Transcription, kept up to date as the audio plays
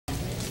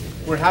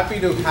We're happy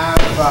to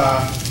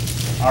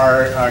have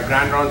our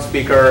grand round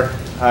speaker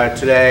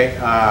today,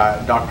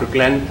 Dr.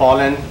 Glenn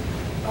Polin,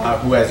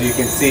 who, as you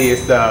can see,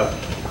 is the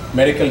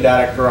medical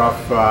director of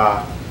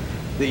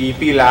the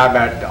EP lab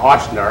at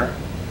Oshsner.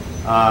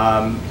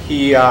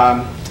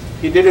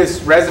 He did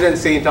his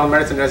residency, internal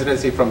medicine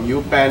residency from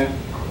UPenn,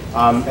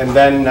 and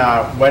then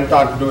went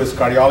on to do his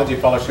cardiology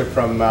fellowship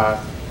from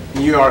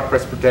New York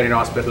Presbyterian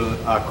Hospital,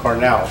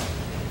 Cornell.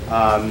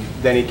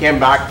 Then he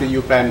came back to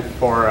UPenn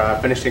for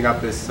finishing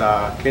up his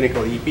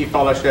clinical EP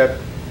fellowship.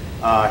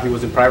 He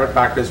was in private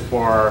practice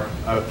for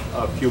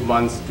a few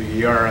months to a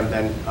year, and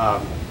then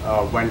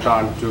went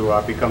on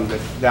to become the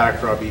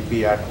director of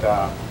EP at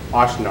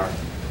Oshsner.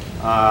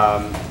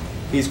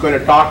 He's going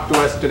to talk to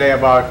us today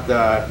about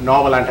the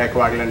novel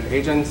anticoagulant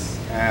agents,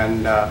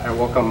 and I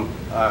welcome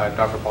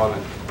Dr. Polin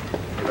to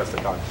give us the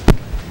talk.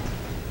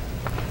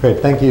 Great,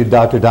 thank you,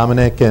 Dr.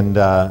 Dominic, and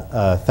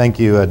thank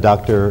you,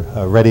 Dr.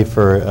 Reddy,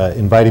 for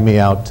inviting me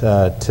out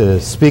to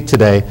speak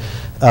today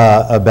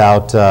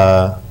about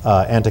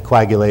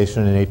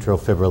anticoagulation and atrial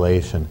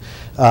fibrillation.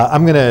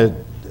 I'm going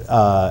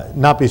to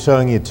not be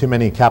showing you too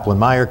many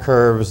Kaplan-Meier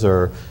curves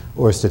or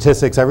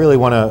statistics. I really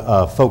want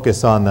to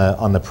focus on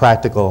the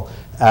practical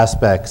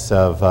aspects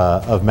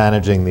of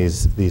managing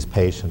these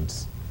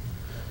patients.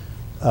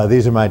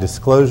 These are my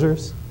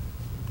disclosures.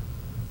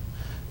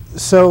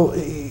 So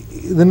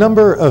the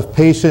number of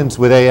patients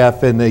with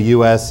AF in the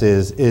US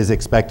is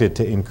expected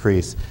to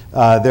increase.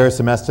 There are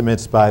some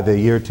estimates by the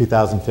year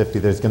 2050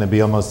 there's going to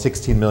be almost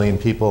 16 million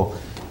people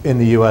in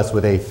the US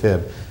with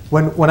AFib.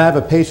 When I have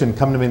a patient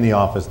come to me in the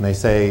office and they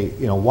say,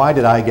 you know, why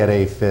did I get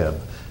AFib?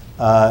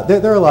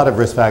 There are a lot of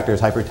risk factors: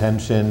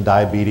 hypertension,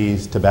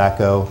 diabetes,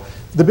 tobacco.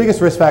 The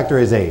biggest risk factor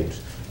is age.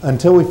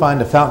 Until we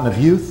find a fountain of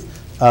youth,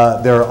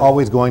 there are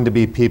always going to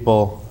be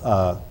people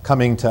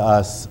coming to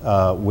us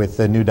with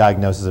a new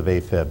diagnosis of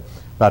AFib.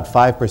 About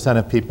 5%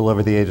 of people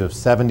over the age of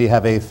 70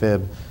 have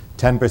AFib,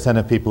 10%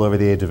 of people over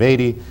the age of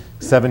 80,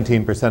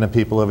 17% of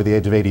people over the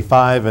age of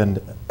 85, and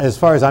as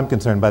far as I'm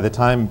concerned, by the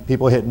time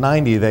people hit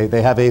 90,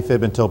 they have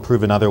AFib until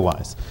proven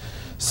otherwise.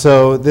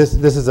 So this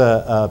is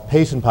a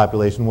patient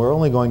population we're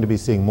only going to be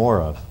seeing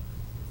more of.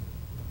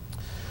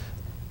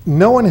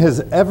 No one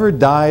has ever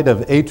died of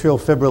atrial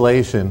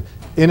fibrillation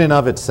in and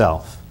of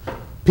itself.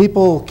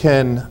 People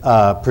can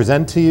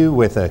present to you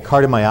with a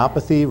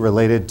cardiomyopathy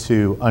related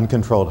to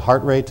uncontrolled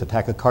heart rate, to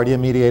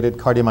tachycardia-mediated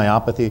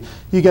cardiomyopathy.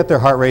 You get their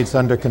heart rates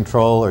under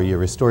control, or you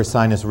restore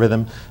sinus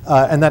rhythm,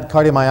 and that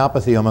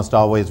cardiomyopathy almost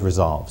always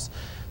resolves.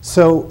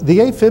 So the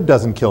AFib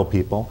doesn't kill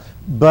people,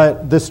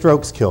 but the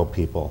strokes kill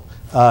people.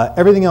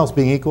 Everything else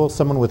being equal,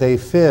 someone with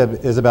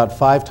AFib is about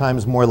 5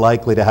 times more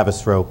likely to have a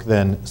stroke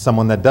than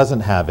someone that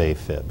doesn't have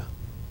AFib.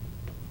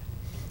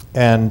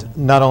 And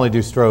not only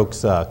do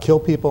strokes kill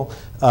people,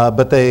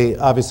 but they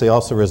obviously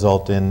also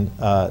result in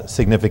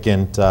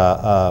significant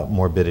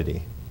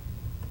morbidity.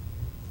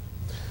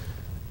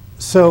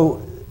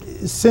 So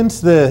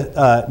since the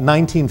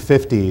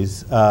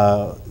 1950s,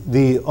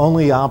 the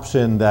only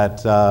option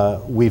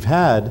that we've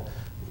had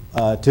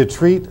to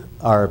treat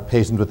our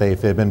patients with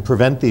AFib and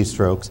prevent these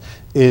strokes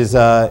is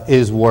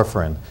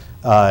warfarin.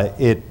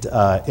 It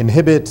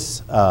inhibits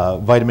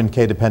vitamin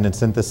K-dependent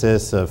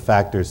synthesis of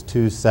factors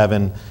 2,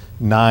 7,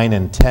 9,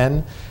 and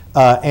 10.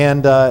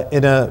 And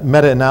in a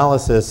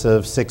meta-analysis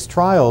of 6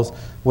 trials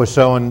was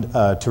shown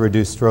to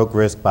reduce stroke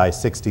risk by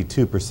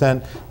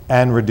 62%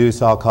 and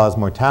reduce all-cause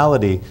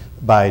mortality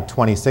by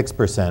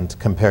 26%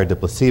 compared to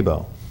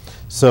placebo.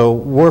 So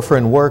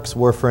warfarin works,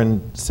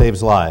 warfarin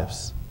saves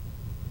lives.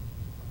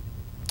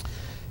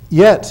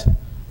 Yet,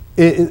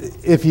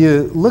 if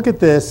you look at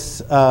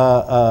this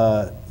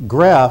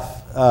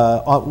graph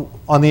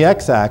on the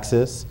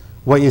x-axis,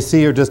 what you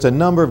see are just a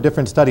number of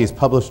different studies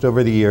published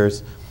over the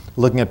years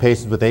looking at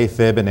patients with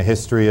AFib and a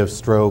history of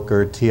stroke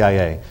or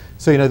TIA.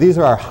 So, you know, these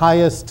are our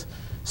highest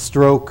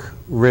stroke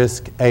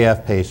risk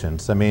AF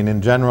patients. I mean,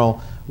 in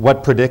general,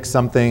 what predicts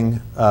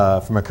something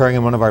from occurring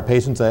in one of our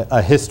patients?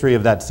 A history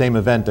of that same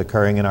event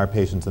occurring in our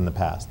patients in the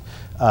past.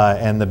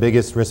 And the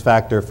biggest risk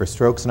factor for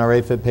strokes in our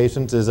AFib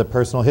patients is a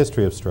personal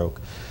history of stroke.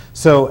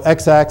 So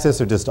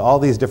x-axis are just all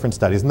these different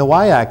studies, and the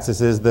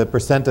y-axis is the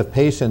percent of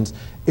patients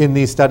in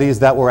these studies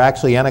that were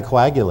actually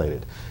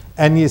anticoagulated.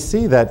 And you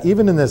see that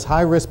even in this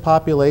high-risk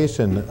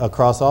population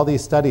across all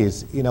these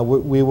studies, you know,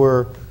 we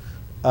were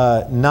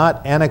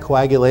not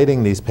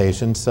anticoagulating these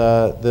patients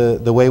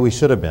the way we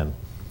should have been.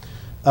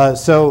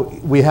 So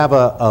we have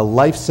a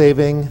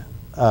life-saving,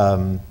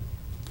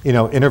 you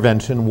know,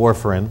 intervention,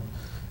 warfarin.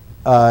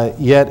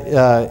 Yet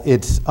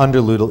it's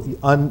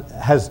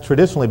has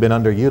traditionally been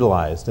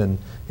underutilized, and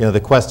you know the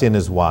question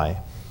is why.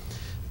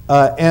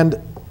 And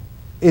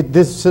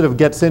this sort of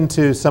gets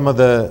into some of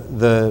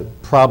the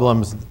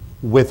problems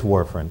with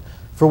warfarin.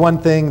 For one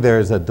thing,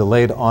 there's a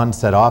delayed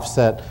onset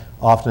offset.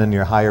 Often in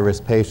your higher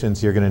risk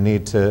patients, you're going to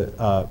need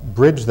to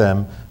bridge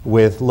them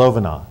with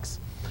Lovenox.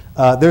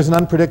 There's an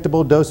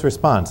unpredictable dose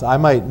response. I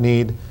might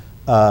need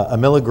a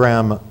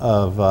milligram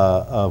of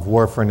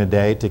warfarin a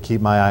day to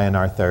keep my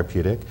INR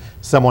therapeutic.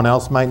 Someone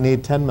else might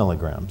need 10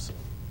 milligrams.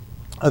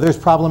 There's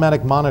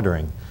problematic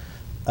monitoring.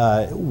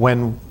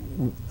 When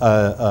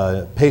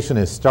a patient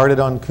is started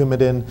on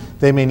Coumadin,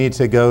 they may need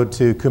to go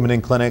to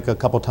Coumadin clinic a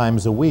couple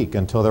times a week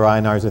until their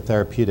INRs are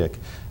therapeutic.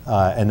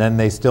 And then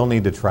they still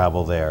need to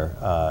travel there,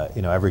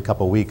 every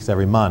couple weeks,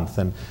 every month.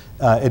 And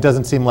it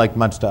doesn't seem like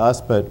much to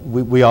us, but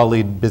we all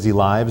lead busy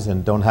lives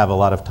and don't have a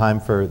lot of time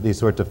for these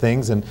sorts of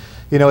things. And,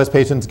 as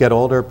patients get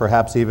older,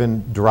 perhaps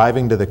even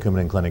driving to the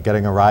Coumadin clinic,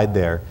 getting a ride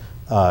there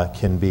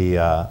can be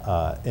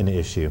an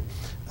issue.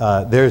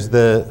 There's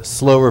the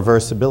slow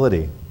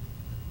reversibility.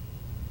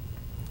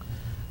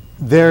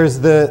 There's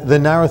the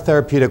narrow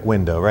therapeutic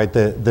window, right?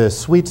 The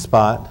sweet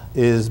spot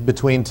is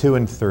between 2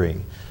 and 3.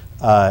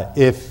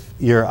 If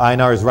your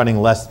INR is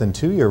running less than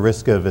 2, your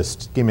risk of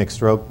ischemic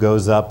stroke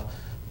goes up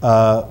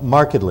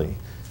markedly.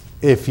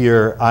 If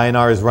your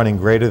INR is running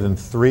greater than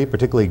 3,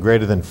 particularly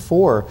greater than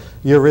 4,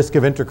 your risk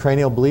of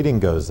intracranial bleeding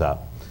goes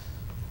up.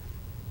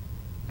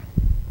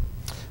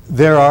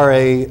 There are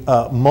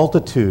a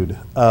multitude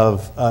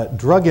of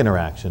drug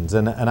interactions,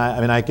 and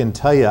I can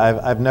tell you,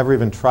 I've never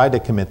even tried to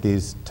commit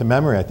these to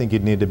memory. I think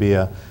you'd need to be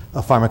a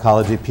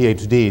pharmacology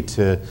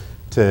PhD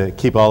to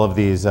keep all of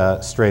these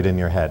straight in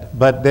your head.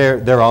 But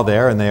they're all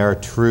there, and they are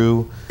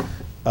true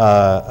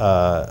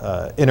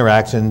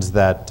interactions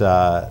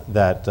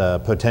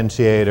that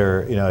potentiate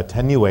or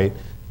attenuate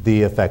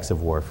the effects of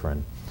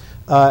warfarin.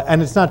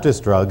 And it's not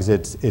just drugs;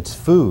 it's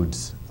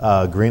foods,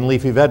 green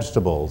leafy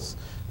vegetables.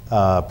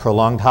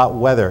 Prolonged hot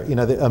weather,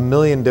 a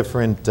million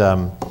different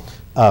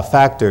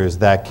factors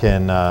that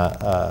can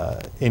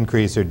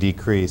increase or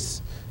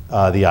decrease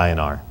the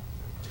INR.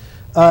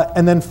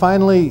 And then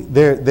finally,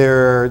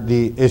 there are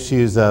the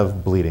issues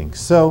of bleeding.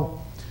 So,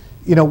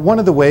 one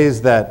of the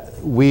ways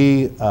that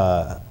we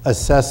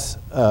assess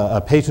a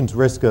patient's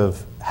risk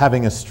of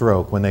having a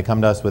stroke when they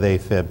come to us with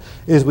AFib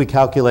is we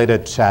calculate a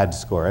CHAD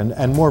score.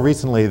 And more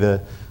recently,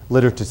 the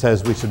literature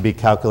says we should be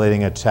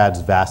calculating a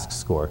CHADS VASC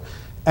score.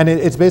 And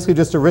it's basically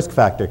just a risk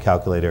factor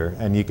calculator.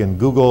 And you can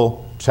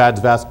Google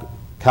CHADS VASC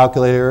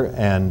calculator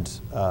and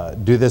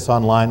do this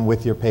online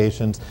with your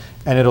patients,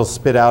 and it'll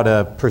spit out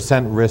a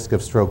 % risk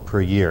of stroke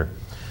per year.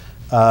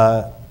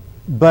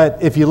 But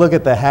if you look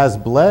at the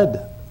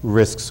has-bled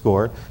risk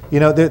score,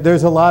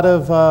 there's a lot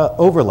of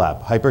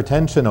overlap,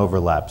 hypertension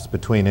overlaps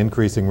between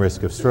increasing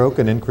risk of stroke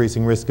and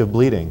increasing risk of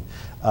bleeding.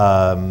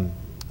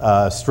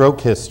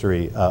 Stroke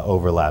history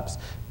overlaps,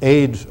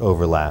 age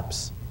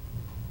overlaps.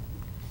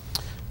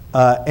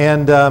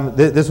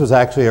 This was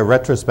actually a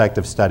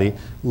retrospective study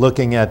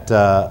looking at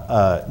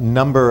a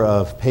number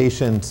of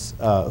patients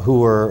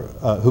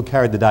who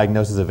carried the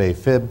diagnosis of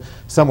AFib.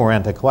 Some were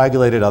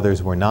anticoagulated,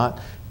 others were not.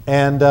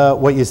 And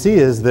what you see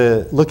is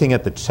looking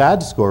at the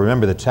CHAD score.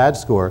 Remember, the CHAD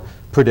score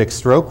predicts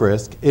stroke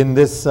risk. In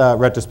this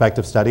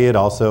retrospective study, it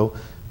also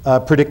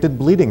predicted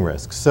bleeding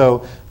risk.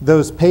 So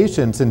those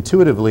patients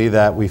intuitively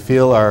that we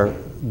feel are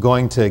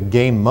going to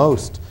gain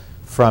most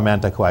from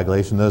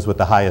anticoagulation, those with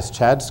the highest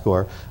CHAD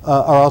score,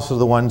 are also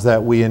the ones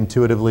that we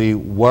intuitively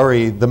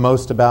worry the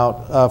most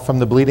about from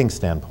the bleeding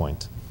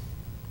standpoint.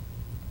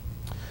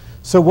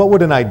 So what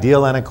would an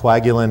ideal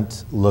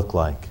anticoagulant look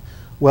like?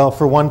 Well,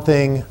 for one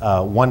thing,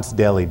 once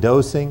daily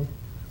dosing,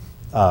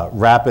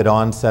 rapid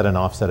onset and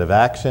offset of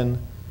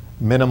action,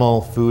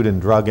 minimal food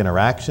and drug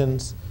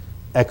interactions,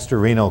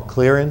 extrarenal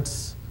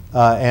clearance,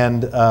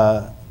 and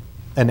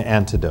an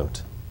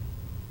antidote.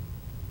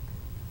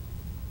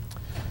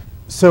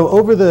 So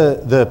over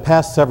the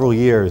past several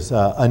years,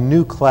 a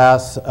new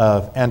class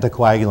of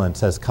anticoagulants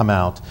has come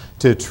out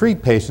to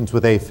treat patients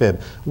with AFib.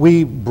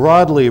 We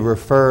broadly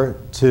refer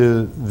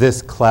to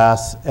this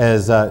class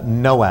as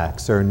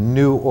NOACs, or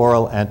new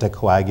oral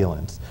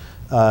anticoagulants.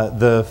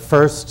 The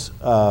first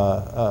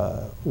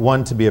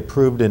one to be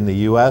approved in the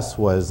US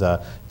was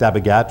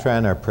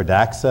dabigatran or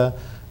Pradaxa,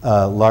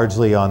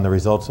 largely on the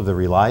results of the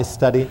RELY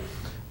study.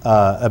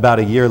 About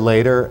a year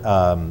later,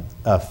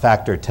 a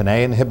factor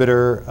Xa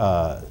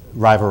inhibitor,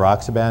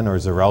 rivaroxaban or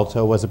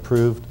Xarelto, was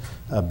approved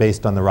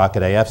based on the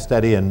Rocket AF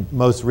study, and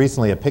most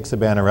recently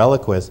apixaban or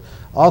Eliquis,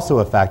 also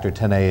a factor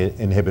Xa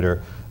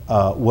inhibitor,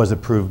 was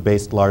approved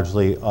based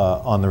largely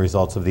on the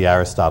results of the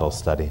Aristotle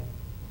study.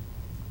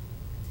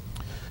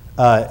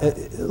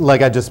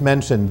 Like I just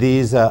mentioned,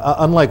 these,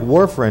 unlike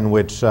warfarin,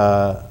 which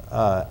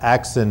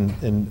acts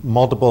in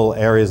multiple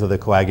areas of the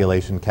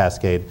coagulation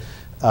cascade,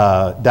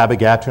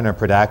 dabigatran or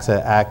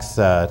Pradaxa acts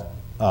as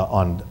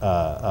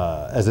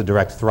a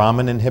direct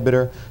thrombin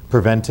inhibitor,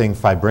 preventing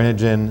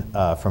fibrinogen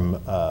from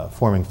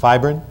forming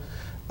fibrin,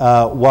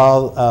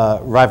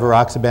 while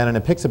rivaroxaban and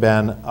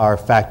apixaban, our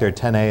factor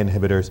Xa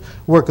inhibitors,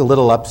 work a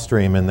little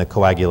upstream in the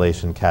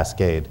coagulation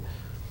cascade.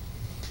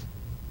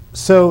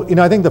 So,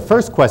 I think the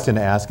first question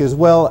to ask is,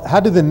 well, how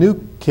do the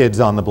new kids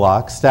on the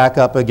block stack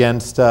up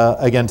against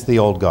the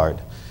old guard?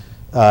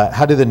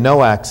 How do the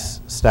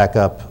NOACs stack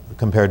up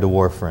compared to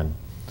warfarin?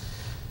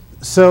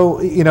 So,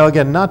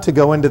 again, not to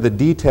go into the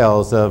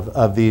details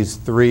of these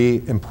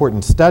three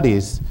important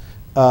studies,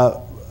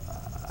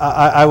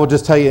 I will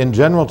just tell you in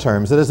general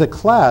terms that as a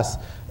class,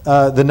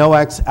 the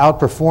NOACs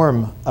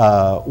outperform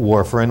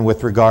warfarin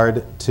with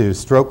regard to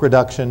stroke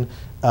reduction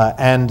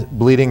and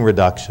bleeding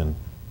reduction.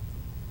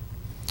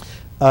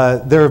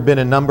 There have been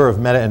a number of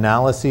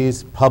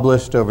meta-analyses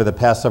published over the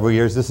past several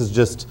years. This is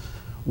just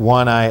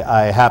one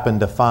I happened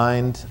to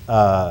find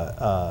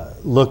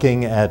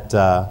looking at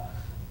the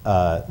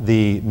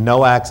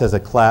NOACs as a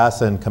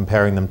class and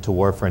comparing them to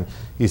warfarin.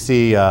 You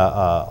see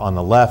on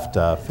the left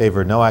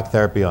favor NOAC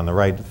therapy, on the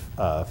right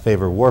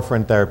favor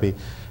warfarin therapy.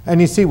 And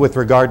you see with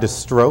regard to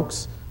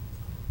strokes,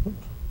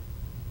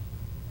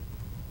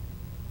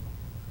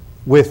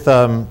 with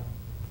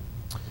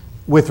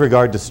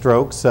regard to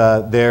strokes,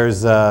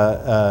 there's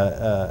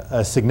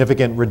a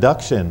significant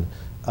reduction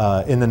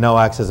in the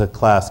NOACs as a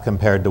class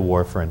compared to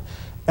warfarin.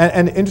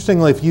 And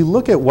interestingly, if you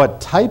look at what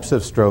types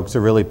of strokes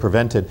are really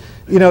prevented,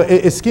 you know,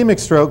 ischemic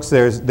strokes,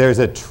 there's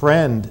a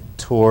trend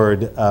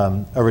toward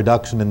a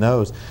reduction in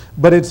those.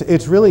 But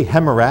it's really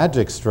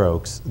hemorrhagic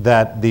strokes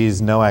that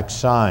these NOACs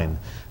shine.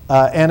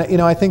 And, you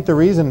know, I think the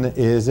reason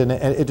is, and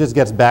it just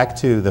gets back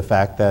to the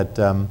fact that,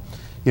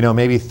 you know,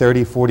 maybe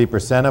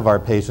 30–40% of our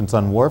patients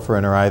on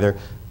warfarin are either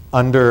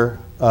under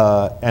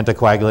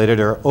anticoagulated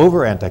or over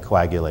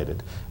anticoagulated.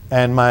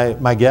 And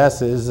my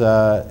guess is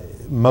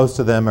most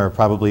of them are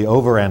probably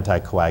over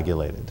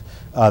anticoagulated,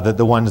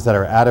 the ones that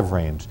are out of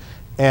range.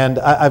 And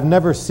I've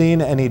never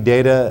seen any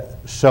data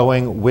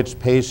showing which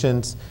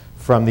patients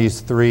from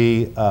these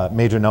three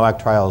major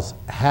NOAC trials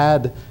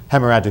had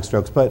hemorrhagic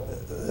strokes,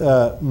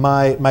 but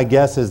my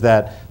guess is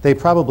that they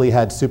probably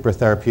had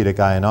supratherapeutic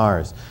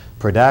INRs.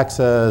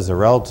 Pradaxa,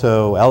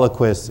 Xarelto,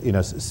 Eliquis, you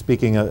know,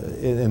 speaking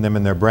in them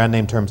in their brand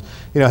name terms,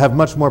 you know, have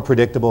much more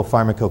predictable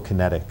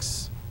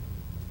pharmacokinetics.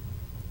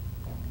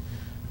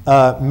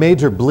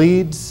 Major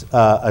bleeds,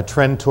 a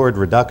trend toward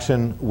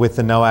reduction with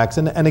the NOACs.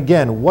 And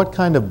again, what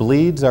kind of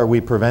bleeds are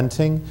we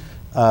preventing?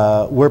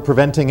 We're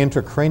preventing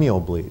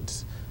intracranial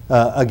bleeds.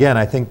 Again,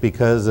 I think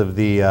because of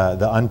the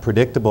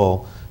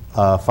unpredictable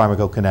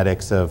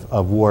pharmacokinetics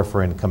of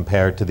warfarin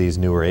compared to these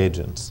newer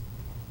agents.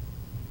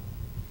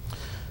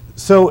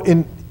 So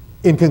in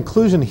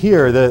conclusion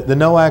here, the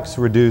NOACs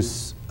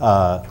reduce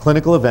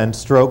clinical events,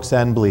 strokes,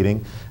 and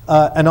bleeding,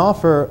 and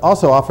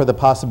also offer the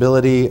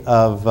possibility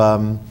of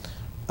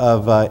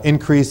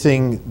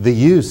increasing the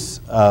use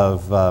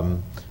of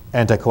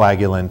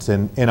anticoagulants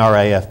in our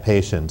AF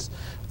patients.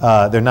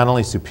 They're not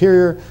only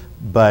superior,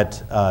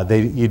 but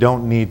you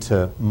don't need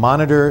to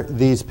monitor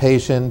these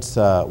patients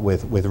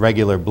with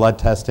regular blood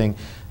testing,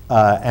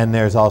 and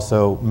there's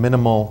also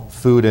minimal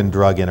food and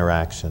drug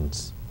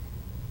interactions.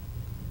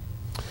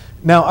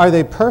 Now, are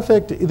they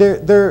perfect?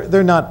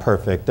 They're not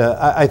perfect.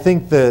 I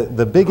think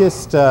the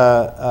biggest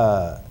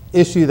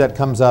issue that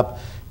comes up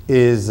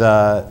is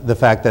the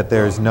fact that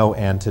there's no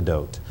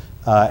antidote.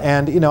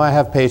 And, you know, I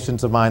have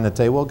patients of mine that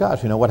say, well,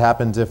 gosh, you know, what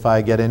happens if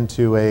I get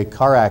into a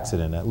car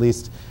accident? At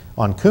least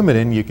on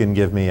Coumadin, you can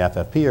give me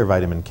FFP or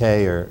vitamin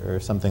K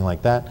or something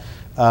like that.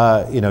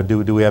 You know,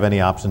 do we have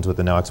any options with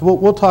the NOACs?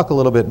 We'll talk a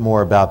little bit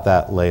more about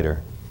that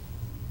later.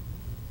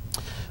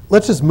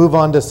 Let's just move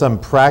on to some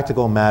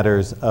practical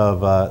matters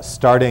of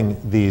starting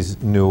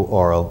these new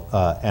oral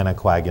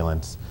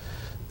anticoagulants.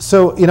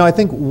 So, you know, I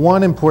think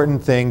one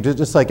important thing,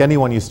 just like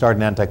anyone you start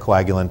an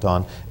anticoagulant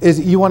on, is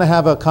you want to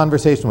have a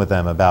conversation with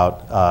them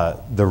about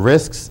the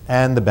risks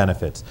and the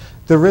benefits.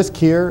 The risk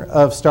here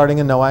of starting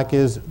a NOAC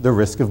is the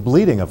risk of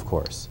bleeding, of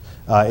course.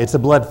 It's a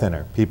blood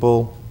thinner.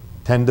 People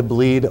tend to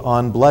bleed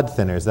on blood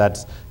thinners.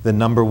 That's the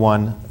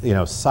 #1, you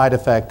know, side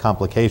effect,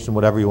 complication,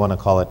 whatever you want to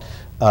call it,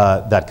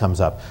 that comes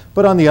up.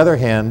 But on the other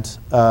hand,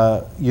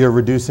 you're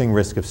reducing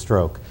risk of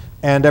stroke.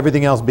 And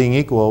everything else being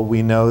equal,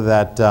 we know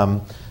that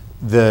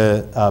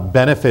the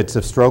benefits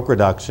of stroke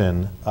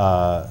reduction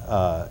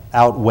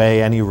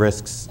outweigh any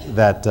risks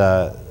that,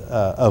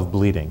 of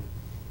bleeding.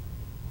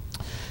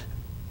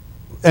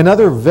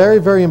 Another very,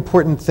 very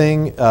important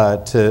thing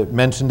to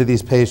mention to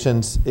these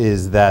patients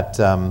is that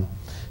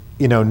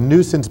you know,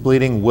 nuisance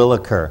bleeding will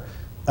occur.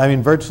 I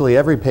mean, virtually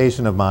every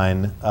patient of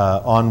mine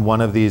on one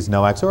of these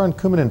NOACs, or on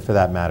Coumadin for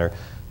that matter,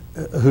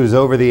 who's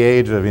over the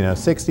age of, you know,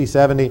 60,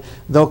 70,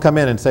 they'll come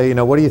in and say, you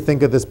know, what do you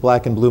think of this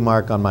black and blue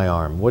mark on my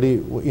arm? What do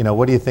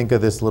you think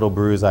of this little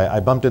bruise? I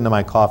bumped into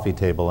my coffee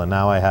table and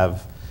now I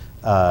have,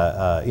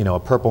 you know, a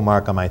purple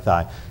mark on my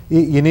thigh.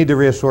 You need to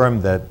reassure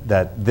them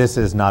that this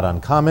is not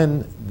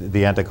uncommon.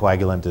 The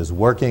anticoagulant is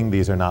working.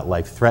 These are not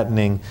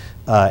life-threatening,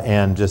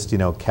 and just, you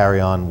know,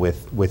 carry on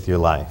with your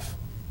life.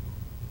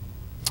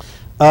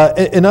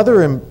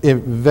 Another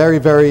very,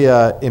 very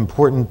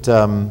important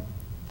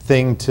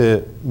thing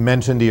to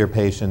mention to your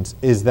patients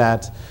is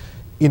that,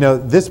 you know,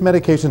 this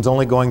medication is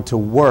only going to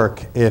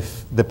work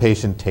if the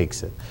patient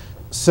takes it.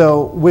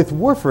 So with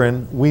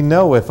warfarin, we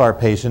know if our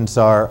patients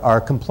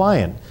are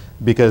compliant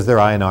because their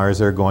INRs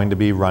are going to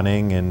be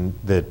running in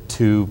the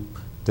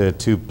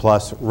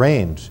 2+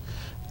 range.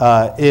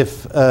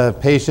 If a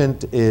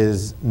patient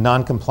is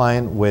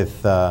non-compliant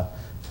with a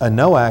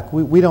NOAC,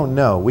 we don't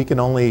know. We can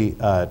only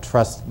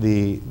trust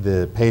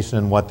the patient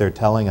and what they're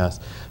telling us.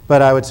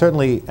 But I would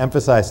certainly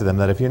emphasize to them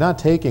that if you're not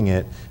taking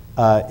it,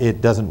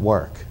 it doesn't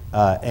work.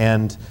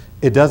 And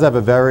It does have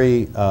a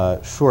very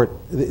short,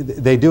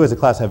 they do as a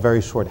class have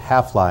very short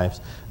half-lives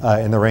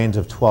in the range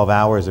of 12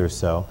 hours or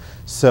so.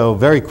 So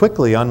very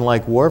quickly,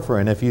 unlike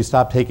warfarin, if you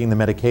stop taking the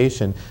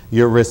medication,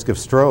 your risk of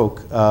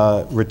stroke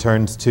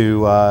returns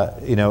to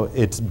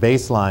its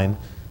baseline,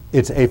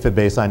 its AFib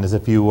baseline, as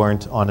if you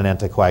weren't on an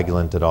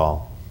anticoagulant at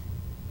all.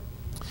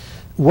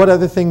 What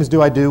other things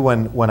do I do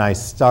when I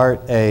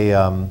start a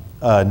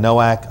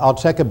NOAC? I'll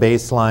check a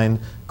baseline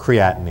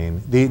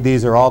creatinine.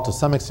 These are all to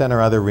some extent or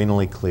other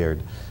renally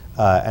cleared.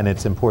 And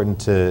it's important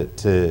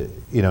to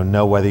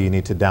know whether you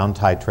need to down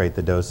titrate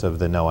the dose of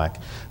the NOAC.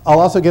 I'll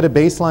also get a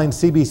baseline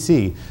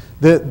CBC.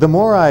 The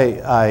more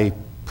I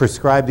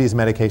prescribe these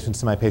medications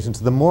to my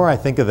patients, the more I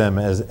think of them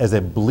as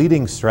a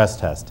bleeding stress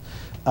test.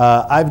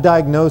 I've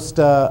diagnosed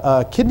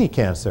kidney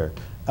cancer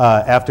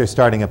after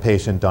starting a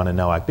patient on a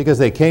NOAC because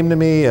they came to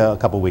me a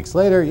couple weeks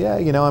later,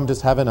 I'm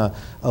just having a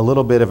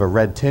little bit of a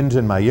red tinge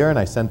in my urine.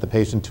 I sent the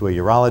patient to a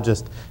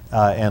urologist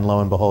and lo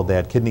and behold they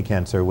had kidney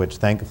cancer, which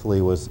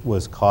thankfully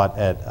was caught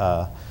at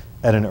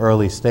an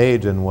early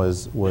stage and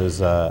was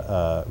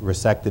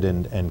resected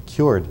and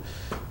cured.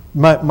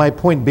 My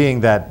point being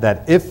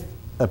that if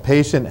a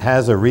patient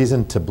has a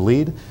reason to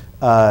bleed,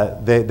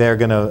 they're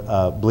going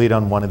to bleed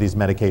on one of these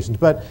medications.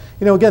 But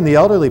again, the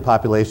elderly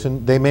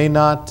population, they may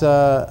not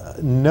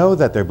know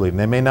that they're bleeding.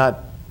 They may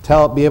not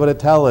be able to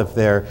tell if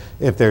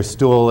their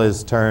stool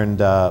is turned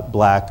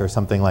black or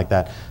something like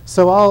that.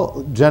 So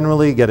I'll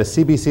generally get a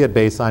CBC at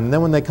baseline, and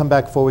then when they come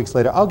back 4 weeks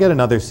later, I'll get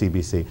another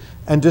CBC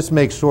and just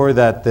make sure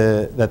that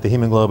the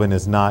hemoglobin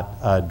is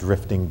not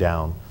drifting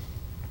down.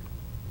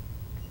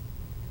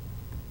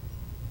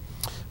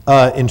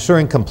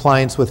 Ensuring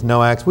compliance with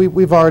NOACs.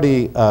 We've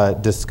already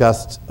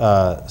discussed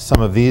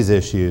some of these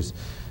issues,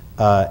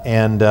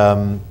 and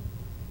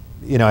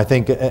I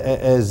think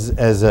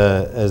as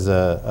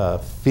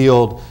a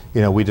field,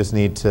 we just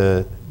need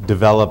to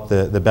develop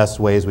the best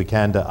ways we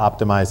can to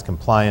optimize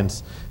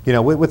compliance,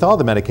 with all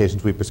the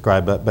medications we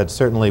prescribe, but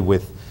certainly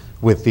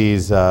with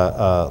these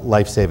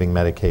life-saving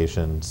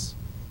medications.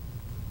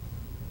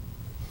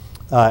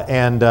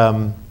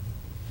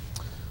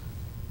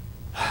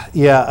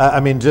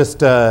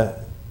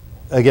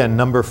 Again,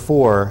 number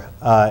 4,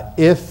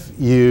 if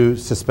you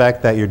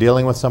suspect that you're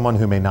dealing with someone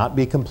who may not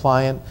be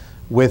compliant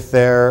with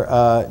their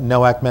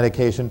NOAC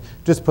medication,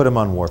 just put them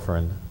on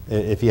warfarin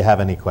if you have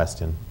any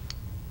question.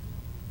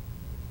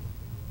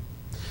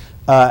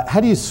 How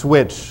do you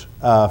switch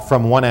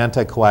from one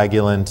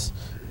anticoagulant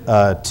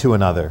to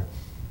another?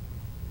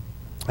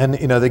 And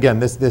again,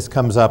 this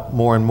comes up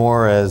more and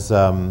more as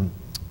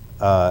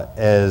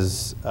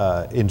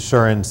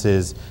insurance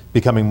is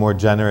becoming more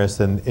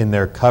generous in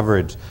their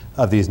coverage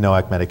of these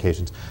NOAC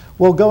medications.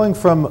 Well, going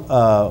from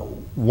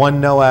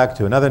one NOAC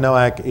to another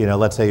NOAC,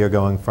 let's say you're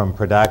going from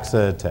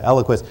Pradaxa to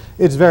Eliquis,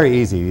 it's very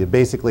easy. You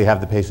basically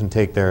have the patient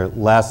take their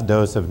last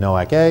dose of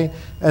NOAC A,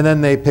 and then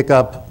they pick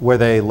up where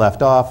they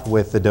left off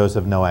with the dose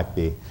of NOAC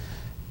B.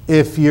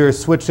 If you're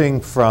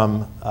switching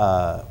from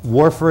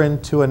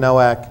warfarin to a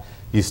NOAC,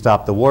 you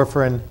stop the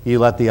warfarin, you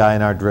let the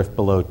INR drift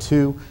below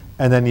 2,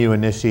 and then you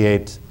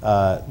initiate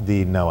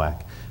the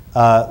NOAC.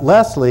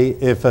 Lastly,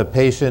 if a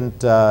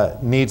patient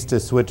needs to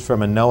switch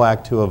from a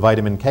NOAC to a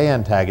vitamin K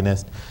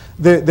antagonist,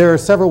 there are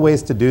several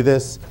ways to do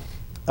this.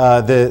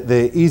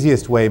 The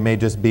easiest way may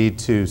just be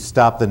to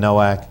stop the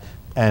NOAC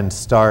and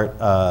start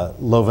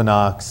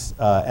Lovenox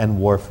and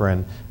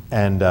warfarin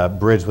and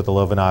bridge with the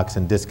Lovenox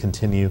and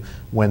discontinue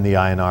when the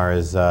INR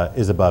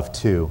is above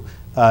 2.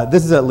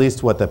 This is at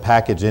least what the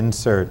package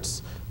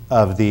inserts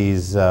of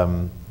these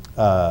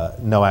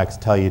NOACs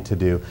tell you to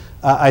do.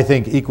 I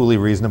think equally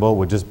reasonable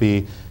would just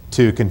be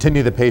to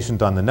continue the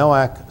patient on the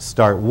NOAC,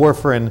 start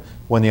warfarin,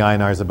 when the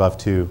INR is above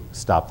 2,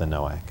 stop the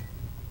NOAC.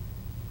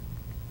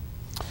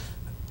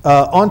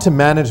 On to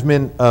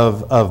management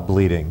of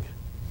bleeding.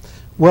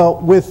 Well,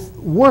 with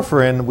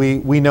warfarin,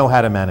 we know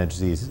how to manage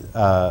these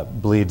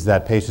bleeds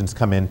that patients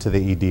come into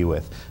the ED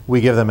with.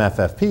 We give them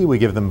FFP, we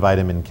give them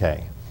vitamin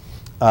K.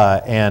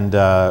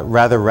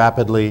 Rather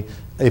rapidly,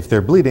 if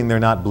they're bleeding, they're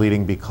not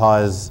bleeding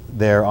because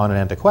they're on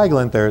an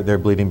anticoagulant, they're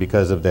bleeding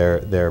because of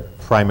their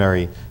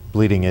primary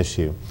bleeding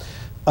issue.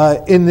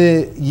 In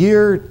the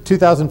year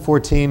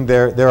 2014,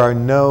 there are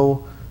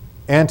no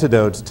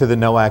antidotes to the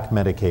NOAC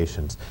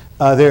medications.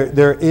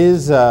 There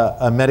is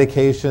a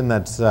medication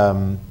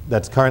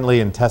that's currently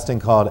in testing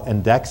called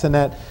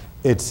Andexanet.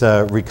 It's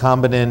a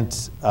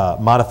recombinant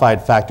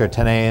modified factor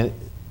 10A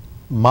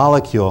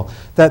molecule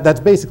that's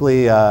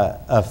basically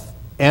a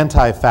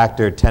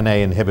anti-factor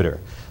 10A inhibitor.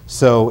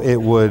 So it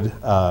would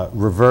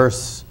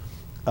reverse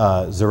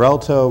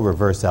Xarelto,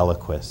 reverse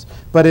Eliquis,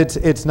 but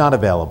it's not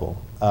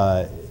available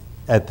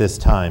at this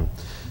time.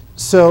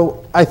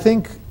 So I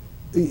think,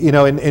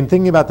 in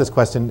thinking about this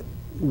question,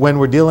 when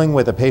we're dealing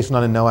with a patient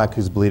on a NOAC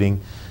who's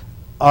bleeding,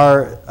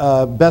 our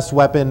best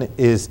weapon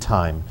is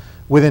time.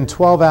 Within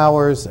 12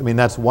 hours,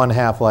 that's 1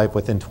 half-life.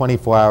 Within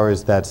 24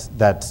 hours,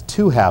 that's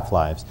 2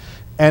 half-lives.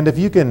 And if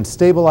you can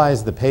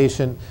stabilize the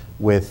patient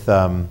with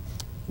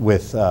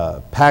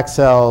PAC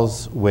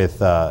cells, with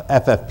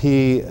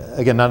FFP,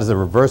 again, not as a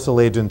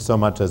reversal agent so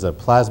much as a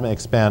plasma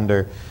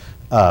expander,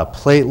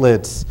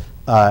 platelets,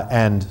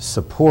 and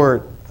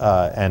support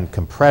and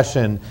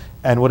compression,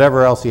 and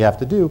whatever else you have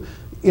to do.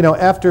 You know,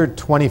 after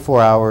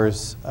 24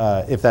 hours,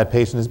 if that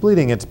patient is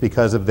bleeding, it's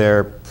because of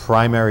their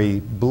primary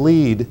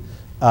bleed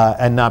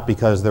and not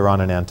because they're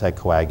on an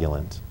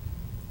anticoagulant.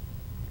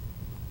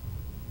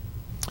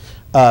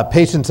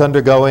 Patients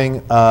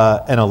undergoing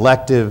an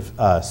elective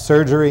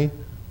surgery.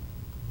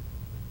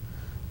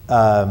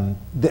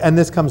 And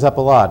this comes up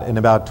a lot. In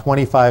about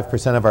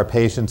 25% of our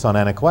patients on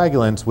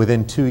anticoagulants,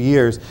 within 2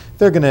 years,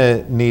 they're going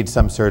to need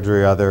some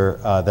surgery or other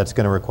that's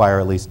going to require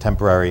at least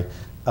temporary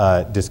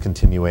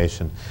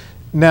discontinuation.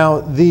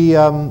 Now,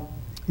 the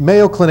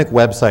Mayo Clinic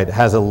website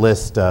has a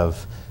list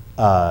of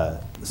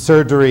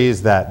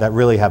surgeries that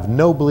really have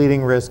no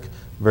bleeding risk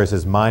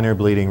versus minor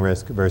bleeding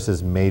risk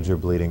versus major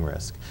bleeding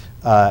risk.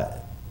 I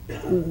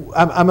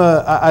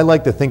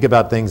like to think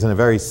about things in a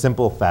very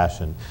simple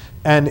fashion.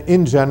 And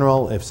in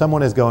general, if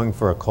someone is going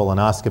for a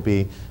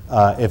colonoscopy,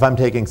 if I'm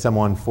taking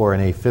someone for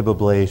an AFib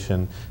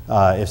ablation,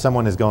 if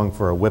someone is going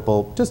for a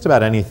Whipple, just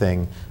about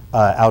anything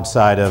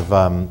outside of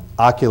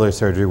ocular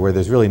surgery where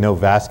there's really no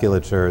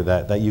vasculature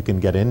that you can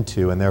get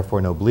into and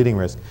therefore no bleeding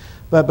risk.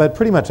 But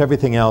pretty much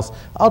everything else,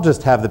 I'll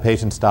just have the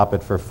patient stop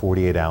it for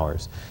 48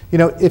 hours. You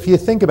know, if you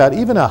think about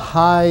even a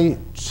high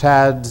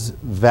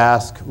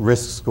CHADS-VASC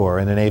risk score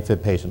in an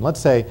AFib patient,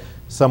 let's say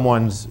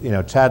someone's, you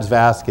know,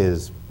 CHADS-VASC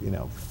is, you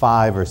know,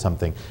 5 or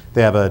something.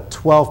 They have a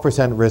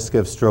 12% risk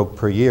of stroke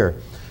per year.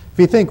 If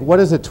you think, what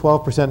does a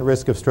 12%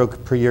 risk of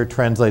stroke per year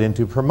translate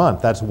into per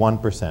month? That's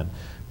 1%.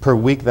 Per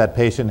week, that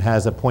patient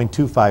has a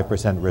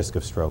 0.25% risk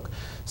of stroke.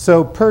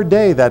 So per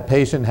day, that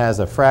patient has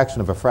a fraction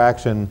of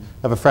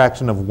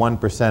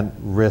 1%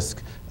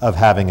 risk of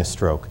having a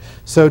stroke.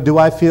 So do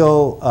I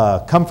feel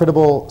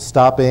comfortable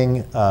stopping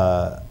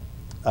a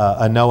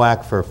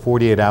NOAC for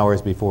 48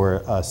 hours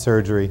before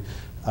surgery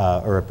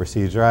or a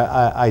procedure?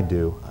 I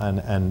do,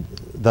 and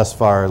thus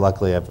far,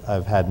 luckily,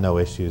 I've had no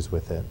issues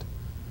with it.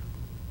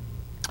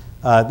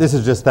 This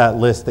is just that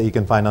list that you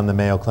can find on the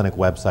Mayo Clinic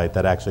website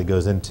that actually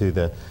goes into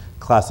the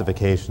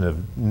classification of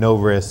no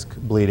risk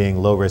bleeding,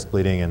 low risk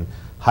bleeding, and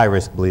high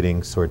risk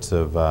bleeding sorts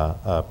of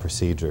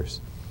procedures.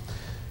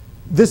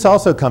 This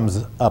also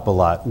comes up a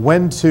lot,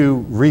 when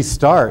to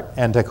restart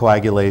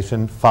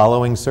anticoagulation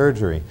following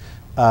surgery.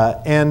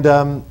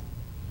 I'll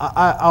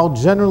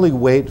generally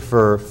wait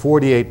for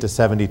 48 to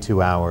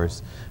 72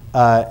 hours.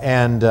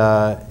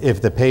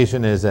 If the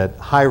patient is at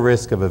high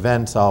risk of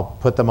events, I'll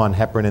put them on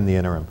heparin in the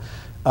interim.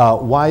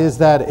 Why is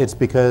that? It's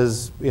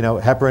because, you know,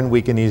 heparin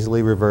we can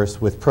easily reverse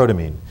with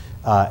protamine.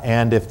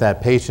 And if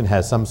that patient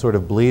has some sort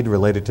of bleed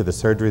related to the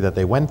surgery that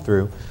they went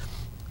through,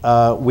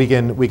 we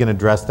can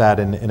address that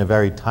in a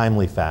very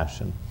timely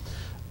fashion.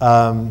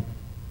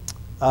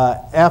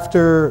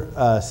 After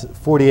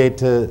 48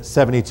 to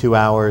 72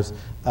 hours,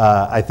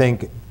 I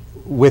think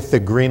with the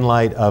green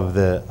light of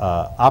the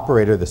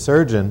operator, the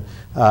surgeon,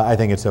 I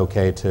think it's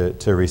okay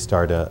to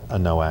restart a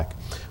NOAC.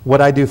 What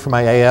I do for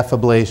my AF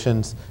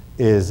ablations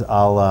is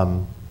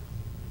I'll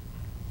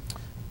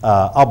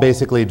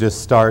basically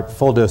just start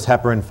full dose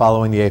heparin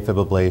following the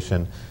AFib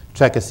ablation,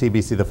 check a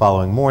CBC the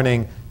following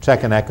morning,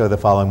 check an echo the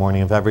following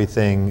morning. If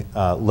everything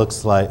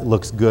looks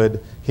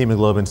good,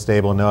 hemoglobin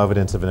stable, no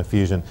evidence of an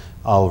effusion,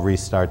 I'll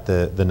restart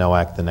the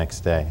NOAC the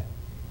next day.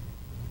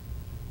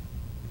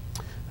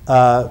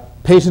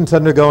 Patients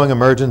undergoing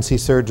emergency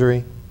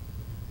surgery.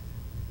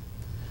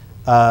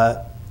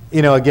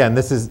 You know, again,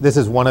 this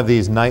is one of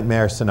these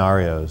nightmare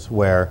scenarios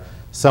where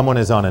someone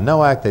is on a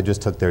NOAC, they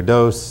just took their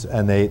dose,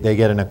 and they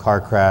get in a car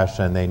crash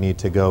and they need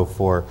to go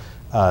for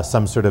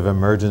some sort of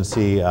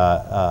emergency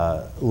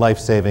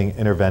life-saving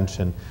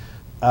intervention.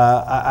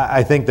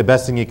 I think the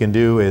best thing you can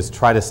do is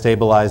try to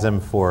stabilize them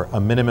for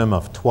a minimum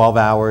of 12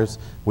 hours,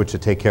 which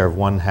should take care of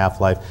one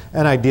half-life,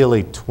 and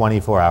ideally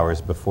 24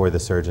 hours before the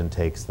surgeon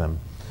takes them.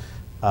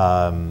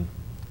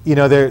 You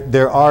know,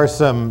 there are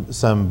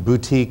some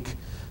boutique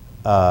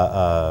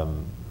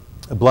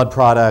blood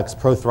products,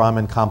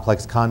 prothrombin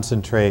complex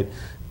concentrate,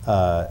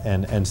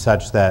 and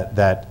such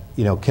that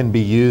you know can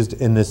be used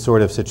in this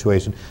sort of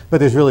situation, but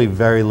there's really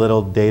very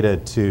little data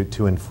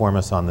to inform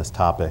us on this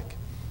topic.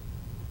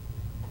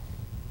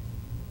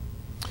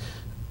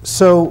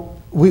 So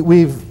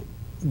we've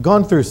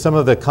gone through some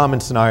of the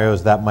common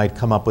scenarios that might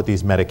come up with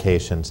these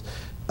medications.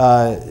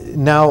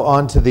 Now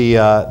on to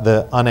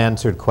the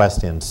unanswered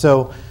questions.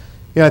 So,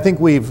 you know, I think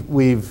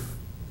we've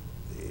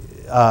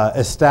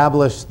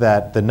established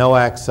that the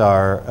NOACs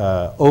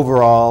are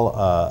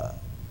overall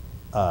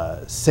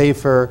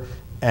safer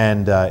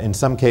and in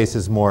some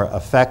cases more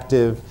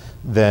effective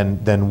than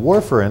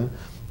warfarin.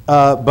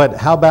 But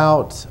how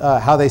about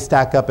how they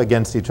stack up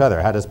against each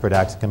other? How does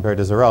Pradaxa compare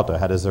to Xarelto?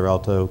 How does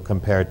Xarelto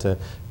compare to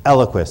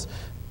Eliquis?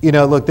 You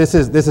know, look, this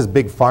is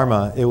big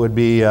pharma. It would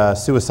be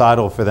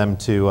suicidal for them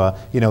to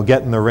you know,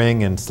 get in the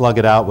ring and slug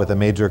it out with a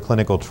major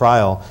clinical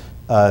trial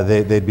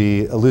they'd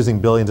be losing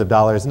billions of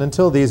dollars. And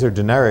until these are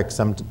generic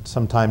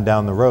sometime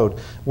down the road,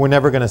 we're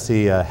never going to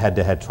see a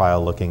head-to-head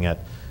trial looking at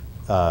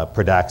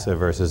Pradaxa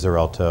versus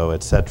Xarelto,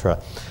 et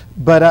cetera.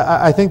 But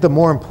I think the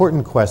more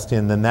important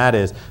question than that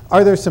is,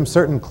 are there some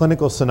certain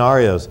clinical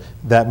scenarios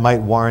that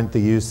might warrant the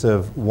use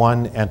of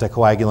one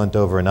anticoagulant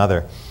over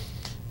another?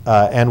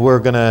 And we're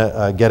going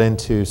to get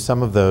into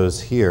some of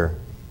those here.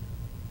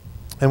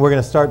 And we're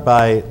going to start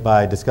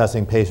by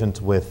discussing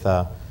patients with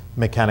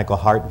mechanical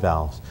heart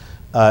valves.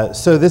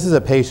 So this is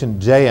a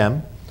patient,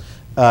 JM.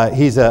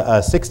 He's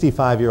a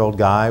 65-year-old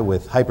guy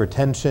with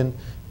hypertension,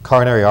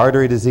 coronary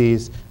artery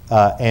disease,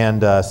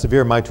 and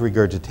severe mitral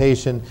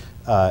regurgitation.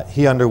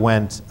 He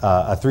underwent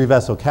a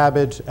 3-vessel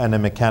cabbage and a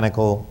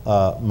mechanical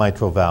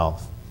mitral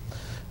valve.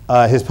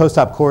 His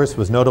post-op course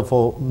was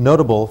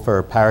notable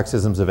for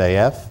paroxysms of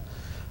AF.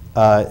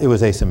 It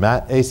was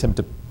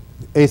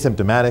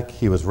asymptomatic.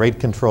 He was rate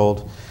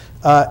controlled.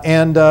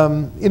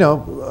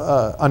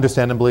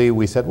 Understandably,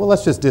 we said, well,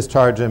 let's just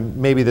discharge him.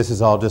 Maybe this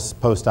is all just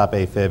post-op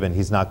AFib, and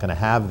he's not going to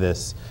have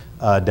this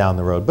down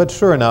the road. But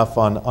sure enough,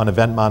 on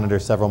event monitor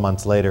several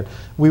months later,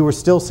 we were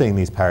still seeing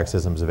these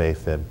paroxysms of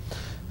AFib.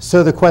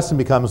 So the question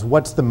becomes,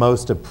 what's the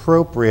most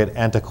appropriate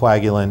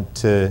anticoagulant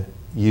to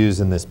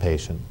use in this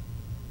patient?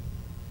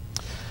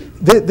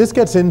 This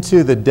gets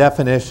into the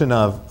definition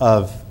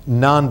of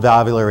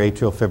non-valvular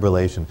atrial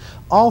fibrillation.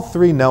 All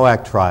 3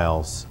 NOAC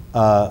trials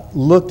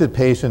looked at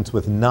patients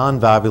with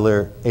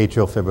non-valvular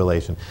atrial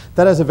fibrillation.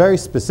 That has a very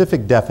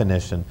specific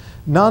definition.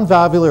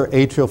 Non-valvular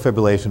atrial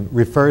fibrillation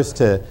refers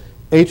to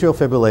atrial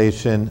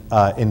fibrillation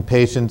in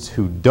patients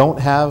who don't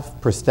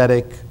have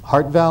prosthetic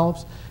heart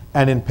valves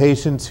and in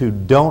patients who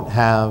don't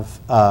have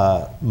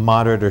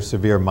moderate or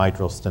severe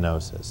mitral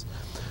stenosis.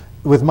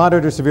 With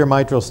moderate or severe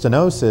mitral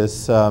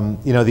stenosis,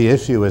 the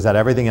issue is that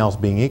everything else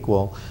being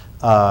equal,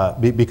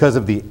 because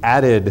of the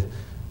added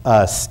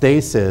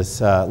stasis,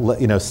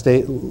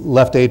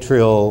 left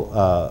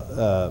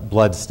atrial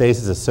blood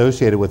stasis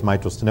associated with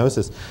mitral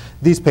stenosis,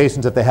 these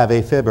patients, if they have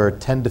AFib, are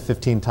 10 to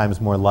 15 times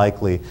more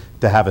likely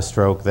to have a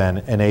stroke than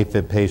an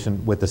AFib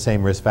patient with the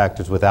same risk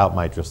factors without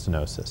mitral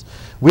stenosis.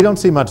 We don't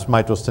see much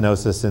mitral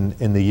stenosis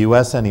in the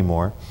US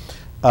anymore,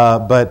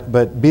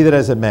 but be that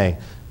as it may.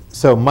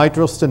 So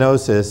mitral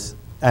stenosis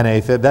and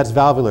AFib, that's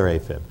valvular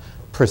AFib.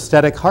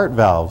 Prosthetic heart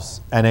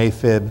valves and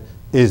AFib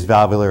is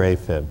valvular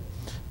AFib.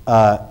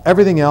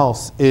 Everything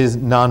else is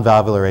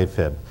non-valvular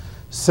AFib.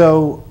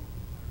 So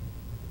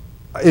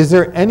is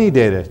there any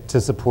data to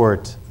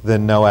support the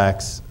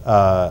NOACs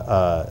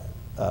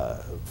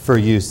for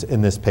use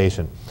in this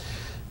patient?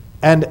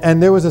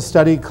 And there was a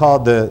study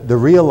called the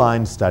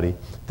Realign study.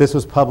 This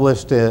was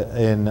published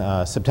in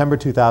September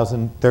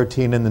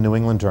 2013 in the New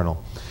England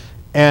Journal.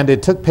 And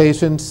it took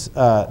patients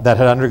that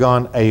had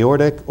undergone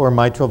aortic or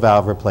mitral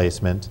valve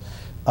replacement,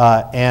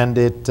 and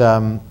it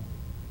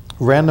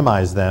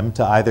randomized them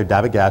to either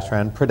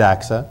dabigatran,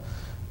 Pradaxa,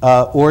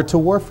 or to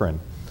warfarin.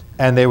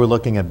 And they were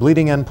looking at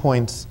bleeding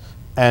endpoints,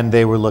 and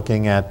they were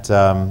looking at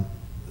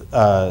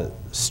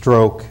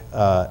stroke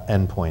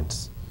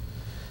endpoints.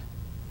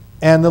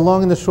 And the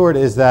long and the short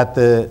is that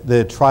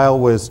the trial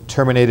was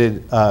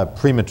terminated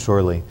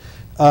prematurely,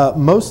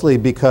 mostly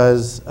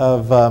because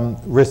of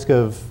risk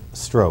of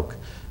stroke.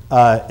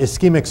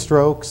 Ischemic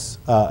strokes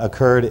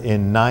occurred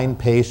in 9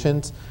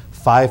 patients,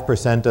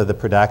 5% of the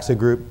Pradaxa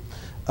group.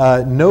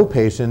 No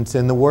patients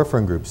in the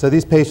warfarin group. So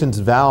these patients'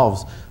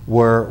 valves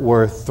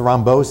were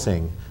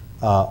thrombosing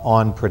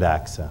on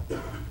Pradaxa.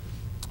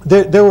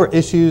 There were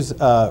issues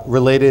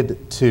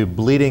related to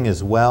bleeding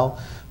as well,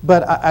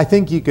 but I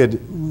think you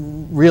could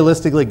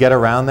realistically get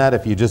around that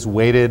if you just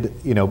waited,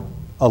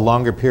 a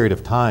longer period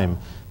of time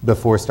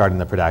before starting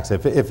the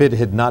Pradaxa. If it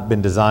had not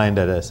been designed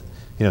at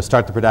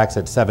start the Pradaxa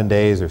at 7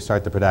 days or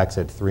start the Pradaxa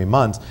at 3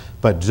 months,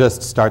 but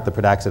just start the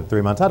Pradaxa at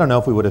 3 months, I don't know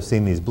if we would have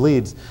seen these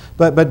bleeds.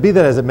 But be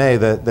that as it may,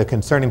 the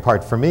concerning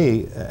part for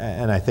me,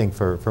 and I think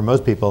for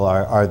most people,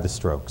 are the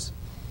strokes.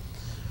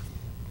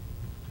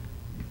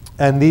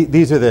 And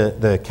these are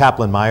the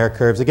Kaplan-Meier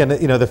curves. Again,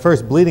 the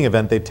first bleeding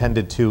event, they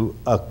tended to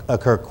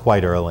occur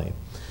quite early.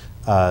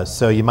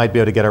 So you might be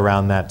able to get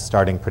around that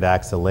starting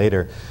Pradaxa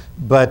later.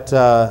 But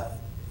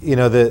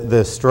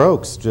the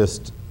strokes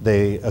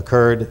they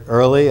occurred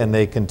early, and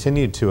they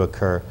continued to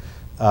occur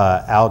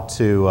out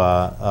to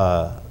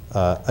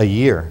a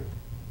year.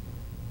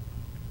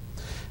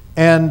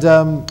 And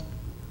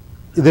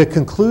the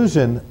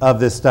conclusion of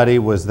this study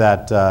was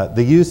that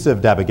the use of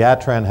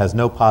dabigatran has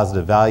no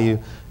positive value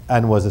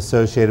and was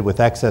associated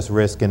with excess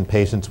risk in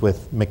patients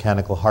with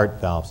mechanical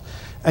heart valves.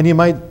 And you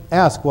might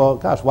ask, well,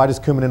 gosh, why does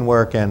Coumadin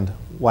work and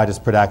why does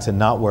Pradaxa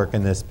not work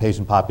in this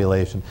patient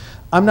population?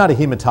 I'm not a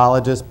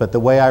hematologist, but the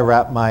way I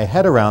wrap my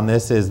head around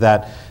this is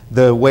that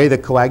the way the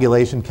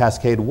coagulation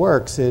cascade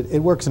works, it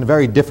works in a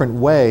very different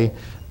way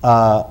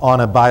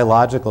on a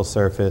biological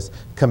surface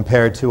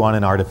compared to on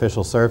an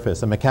artificial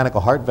surface. A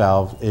mechanical heart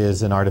valve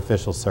is an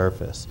artificial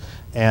surface.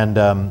 And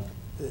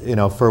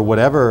for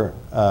whatever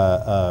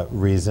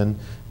reason,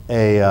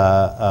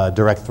 a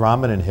direct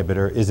thrombin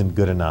inhibitor isn't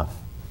good enough.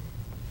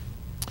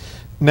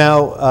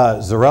 Now,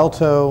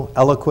 Xarelto,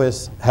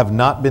 Eliquis have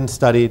not been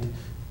studied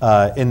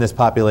in this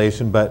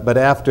population, but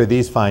after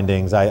these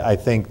findings, I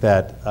think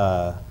that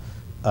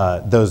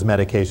those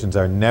medications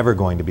are never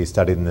going to be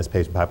studied in this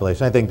patient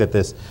population. I think that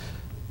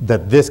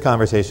this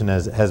conversation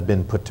has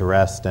been put to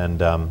rest,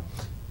 and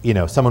you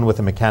know, someone with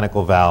a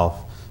mechanical valve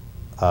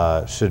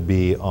should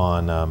be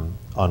on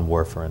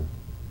warfarin.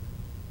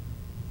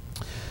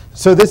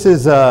 So this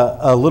is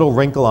a little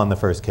wrinkle on the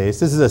first case.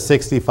 This is a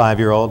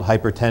 65-year-old,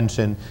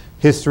 hypertension,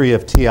 history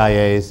of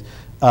TIAs,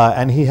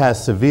 and he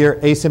has severe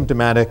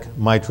asymptomatic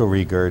mitral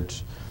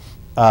regurg.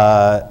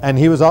 And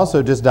he was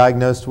also just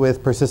diagnosed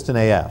with persistent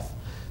AF.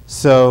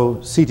 So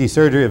CT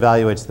surgery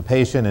evaluates the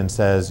patient and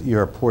says,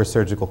 you're a poor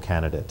surgical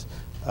candidate.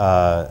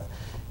 There's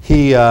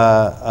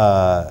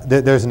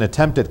an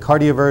attempt at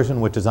cardioversion,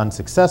 which is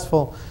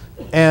unsuccessful,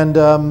 and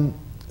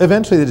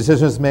eventually the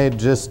decision was made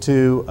just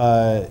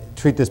to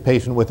treat this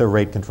patient with a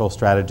rate control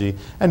strategy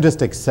and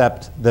just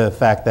accept the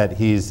fact that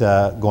he's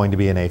going to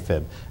be an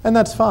AFib. And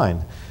that's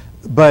fine.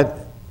 But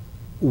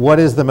what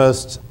is the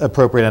most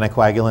appropriate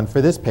anticoagulant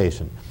for this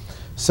patient?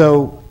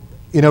 So,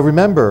 you know,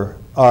 remember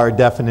our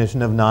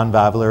definition of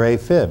non-valvular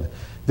AFib.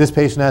 This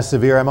patient has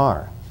severe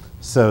MR.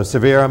 So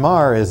severe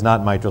MR is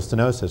not mitral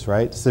stenosis,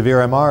 right? Severe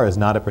MR is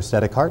not a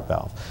prosthetic heart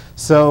valve.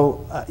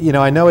 So, you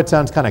know, I know it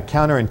sounds kind of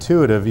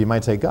counterintuitive. You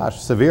might say, gosh,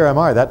 severe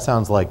MR, that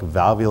sounds like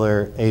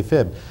valvular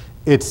AFib.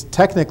 It's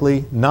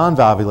technically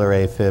non-valvular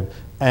AFib,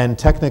 and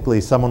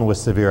technically someone with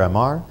severe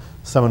MR,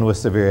 someone with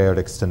severe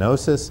aortic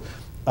stenosis,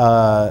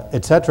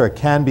 et cetera,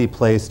 can be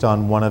placed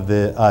on one of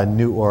the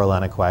new oral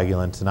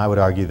anticoagulants, and I would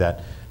argue that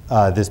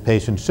this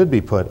patient should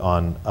be put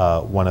on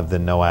one of the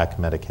NOAC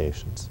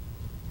medications.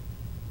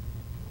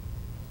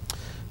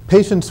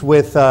 Patients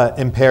with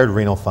impaired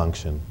renal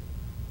function.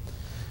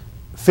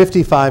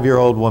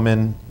 55-year-old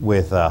woman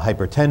with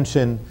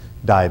hypertension,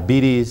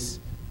 diabetes,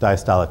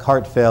 diastolic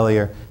heart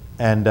failure,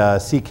 and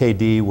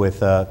CKD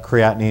with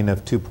creatinine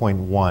of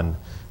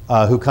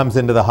 2.1, who comes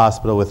into the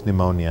hospital with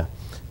pneumonia.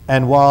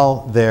 And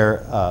while they're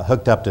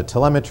hooked up to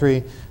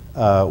telemetry,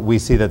 we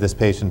see that this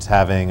patient's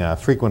having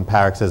frequent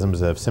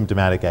paroxysms of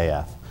symptomatic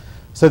AF.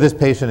 So this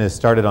patient is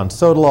started on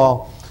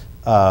sotalol.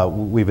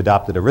 We've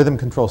adopted a rhythm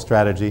control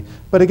strategy.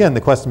 But again,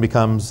 the question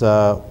becomes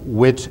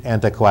which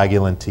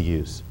anticoagulant to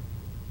use.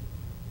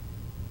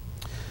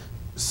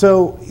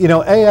 So, you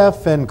know,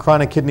 AF and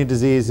chronic kidney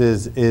disease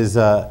is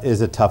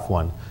a tough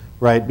one,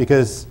 right?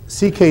 Because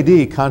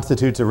CKD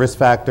constitutes a risk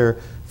factor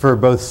for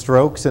both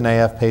strokes in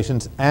AF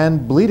patients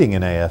and bleeding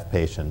in AF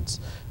patients.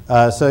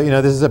 So, you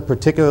know, this is a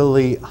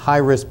particularly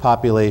high-risk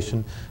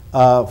population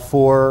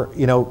for,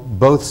 you know,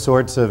 both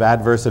sorts of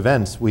adverse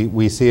events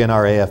we see in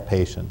our AF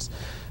patients.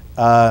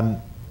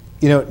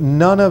 You know,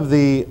 none of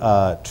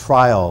the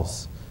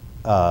trials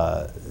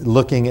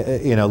looking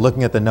at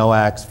the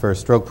NOACs for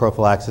stroke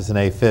prophylaxis and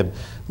AFib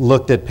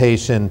looked at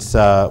patients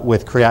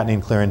with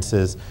creatinine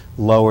clearances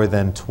lower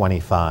than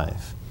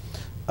 25.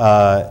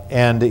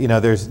 And you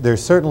know,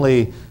 there's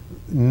certainly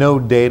no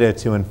data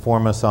to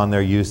inform us on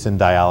their use in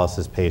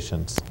dialysis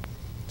patients.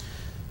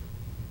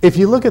 If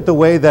you look at the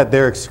way that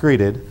they're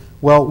excreted,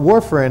 well,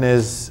 warfarin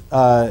is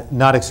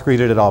not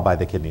excreted at all by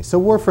the kidney.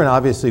 So warfarin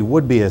obviously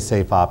would be a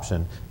safe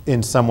option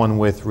in someone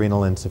with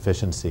renal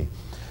insufficiency.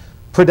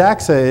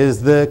 Pradaxa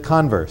is the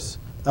converse.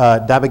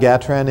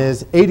 Dabigatran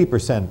is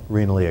 80%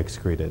 renally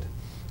excreted.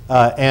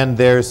 And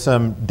there's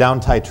some down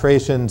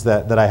titrations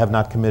that I have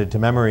not committed to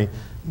memory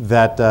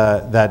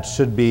that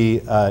should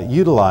be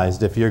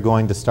utilized if you're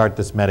going to start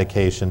this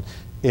medication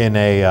in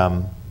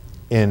an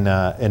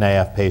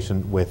AF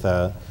patient with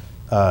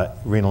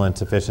renal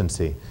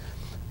insufficiency.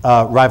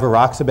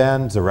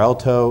 Rivaroxaban,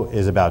 Xarelto,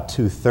 is about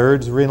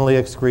 2/3 renally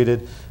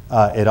excreted.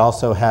 It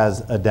also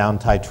has a down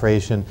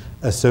titration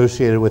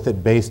associated with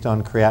it based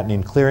on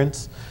creatinine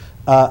clearance.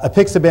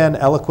 Apixaban,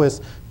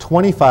 Eliquis,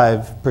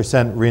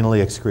 25%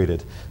 renally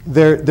excreted.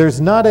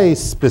 There's not a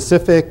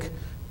specific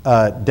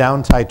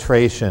down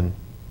titration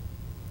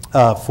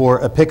for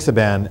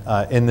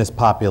apixaban in this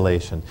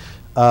population.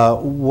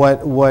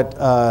 What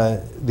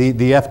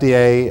the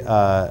FDA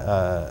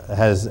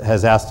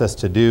has asked us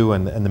to do,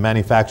 and the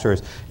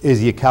manufacturers,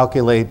 is you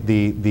calculate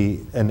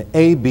an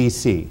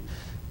ABC,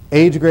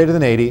 age greater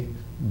than 80,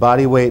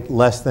 body weight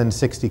less than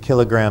 60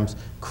 kilograms,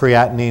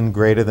 creatinine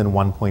greater than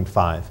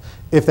 1.5.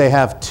 If they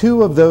have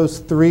two of those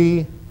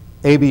three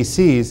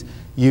ABCs,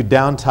 you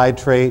down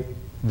titrate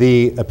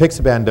the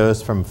apixaban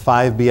dose from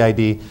 5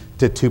 BID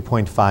to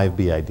 2.5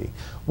 BID.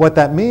 What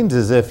that means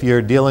is if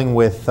you're dealing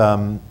with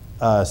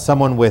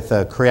someone with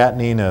a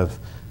creatinine of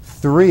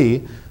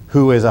 3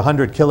 who is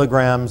 100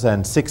 kilograms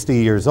and 60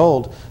 years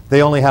old,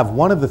 they only have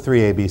one of the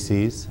three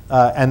ABCs,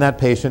 and that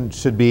patient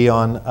should be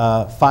on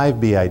 5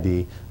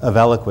 BID of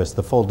Eliquis,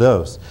 the full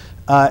dose.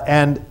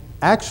 And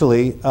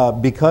actually,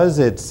 because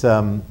it's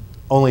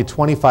only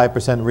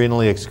 25%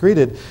 renally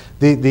excreted,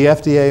 the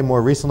FDA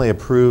more recently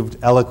approved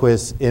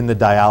Eliquis in the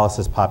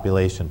dialysis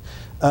population.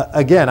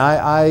 Again,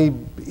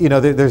 you know,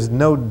 there's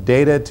no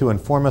data to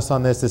inform us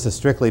on this. This is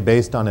strictly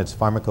based on its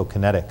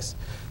pharmacokinetics.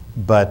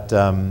 But,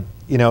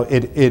 you know,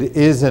 it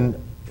is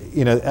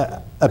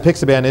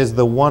apixaban is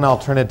the one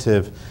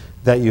alternative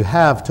that you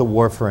have to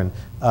warfarin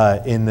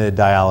in the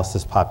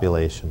dialysis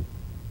population.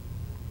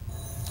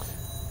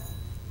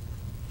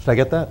 Should I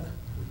get that?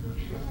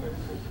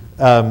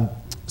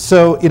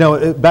 So,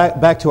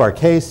 back to our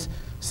case.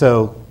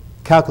 So,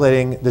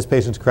 calculating this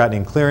patient's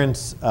creatinine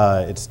clearance,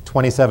 it's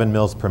 27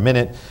 mils per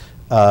minute.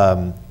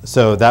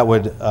 So that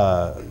would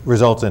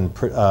result in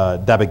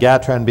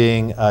dabigatran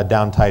being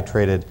down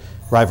titrated,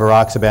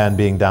 rivaroxaban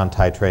being down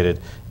titrated,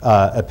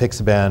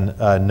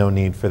 apixaban, no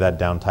need for that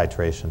down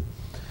titration.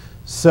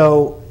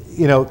 So,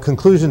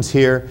 conclusions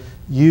here: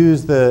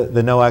 use the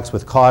NOACs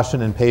with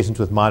caution in patients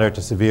with moderate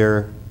to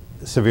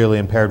severely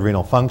impaired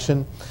renal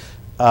function.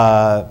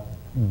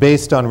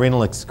 Based on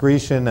renal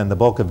excretion and the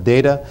bulk of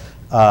data,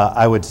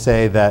 I would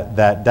say that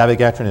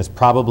dabigatran is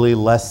probably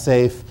less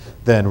safe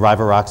than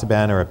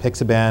rivaroxaban or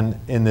apixaban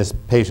in this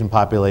patient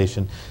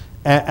population.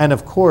 And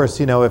of course,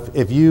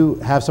 if you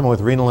have someone with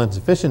renal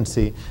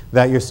insufficiency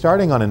that you're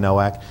starting on a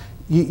NOAC,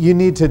 you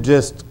need to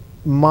just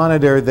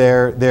monitor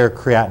their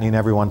creatinine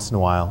every once in a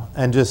while,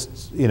 and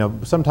just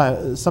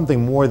sometimes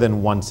something more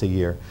than once a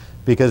year,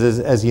 because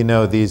as you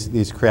know, these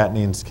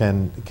creatinines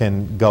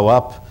can go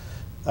up,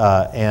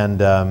 and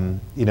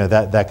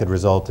that could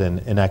result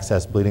in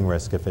excess bleeding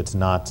risk if it's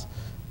not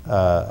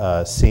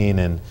seen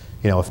in,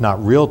 if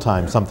not real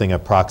time, something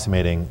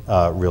approximating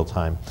real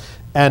time.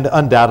 And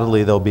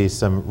undoubtedly, there'll be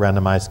some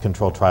randomized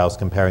controlled trials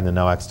comparing the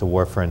NOACs to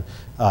warfarin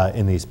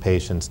in these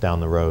patients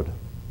down the road.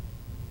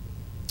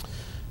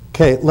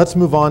 Okay, let's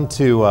move on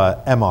to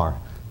MR.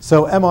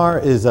 So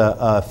MR is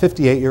a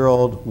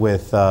 58-year-old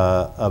with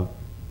a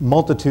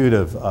multitude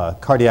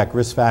of cardiac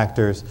risk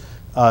factors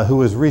who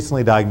was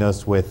recently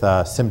diagnosed with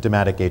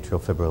symptomatic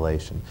atrial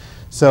fibrillation.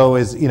 So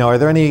are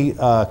there any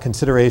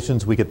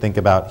considerations we could think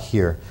about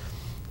here?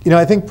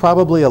 I think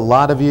probably a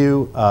lot of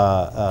you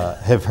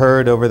have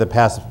heard over the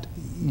past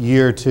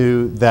year or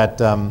two that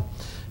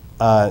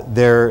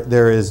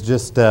there is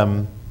just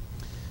just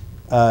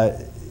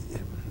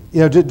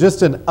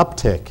an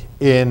uptick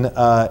in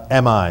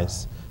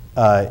MIs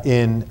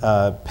in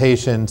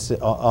patients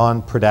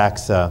on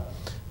Pradaxa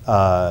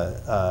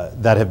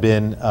that have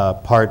been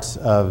parts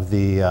of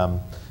the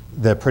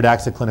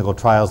Pradaxa clinical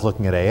trials,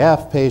 looking at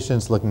AF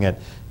patients, looking at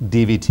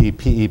DVT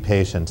PE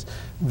patients.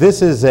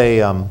 This is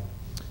a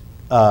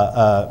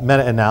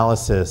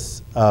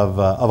meta-analysis of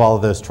all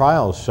of those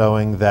trials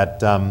showing that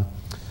that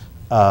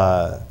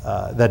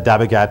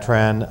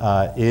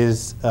dabigatran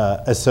is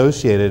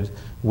associated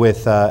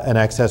with an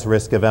excess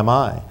risk of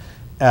MI.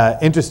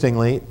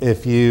 Interestingly,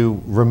 if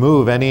you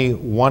remove any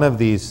one of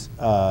these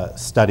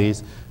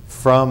studies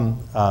from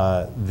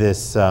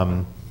this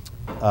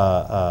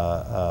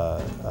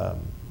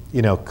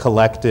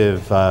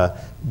collective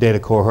data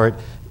cohort,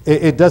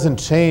 it doesn't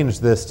change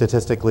the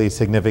statistically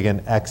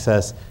significant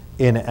excess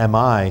in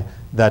MI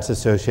that's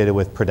associated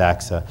with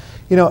Pradaxa.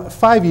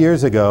 5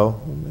 years ago,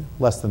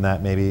 less than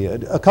that maybe,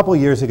 a couple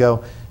years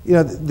ago,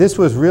 this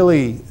was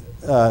really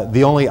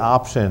the only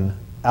option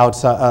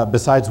outside,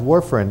 besides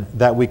warfarin,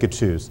 that we could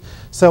choose.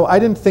 So I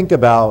didn't think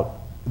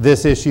about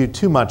this issue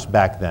too much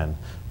back then,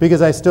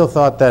 because I still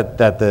thought that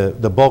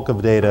the bulk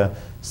of data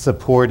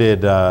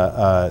supported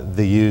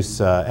the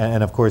use,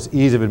 and of course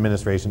ease of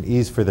administration,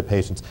 ease for the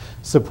patients,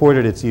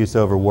 supported its use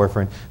over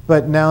warfarin.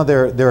 But now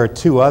there are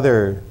two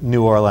other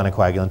new oral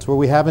anticoagulants where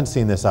we haven't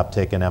seen this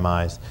uptick in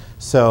MIs.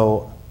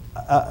 So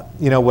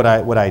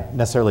would I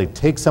necessarily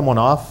take someone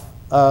off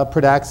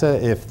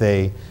Pradaxa if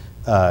they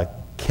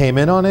came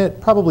in on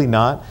it? Probably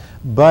not.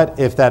 But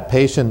if that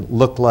patient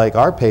looked like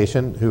our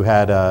patient who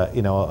had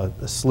a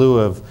slew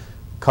of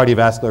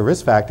cardiovascular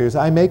risk factors,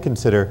 I may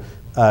consider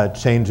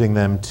changing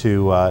them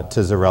to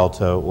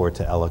Xarelto or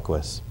to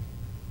Eliquis,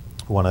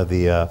 one of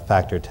the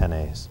factor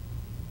 10As.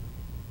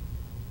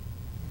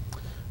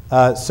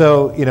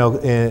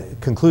 In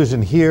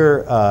conclusion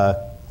here,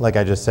 like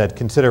I just said,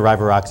 consider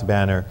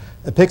rivaroxaban or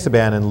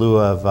apixaban in lieu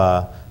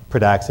of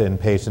Pradaxa in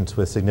patients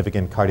with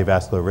significant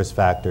cardiovascular risk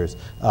factors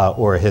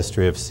or a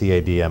history of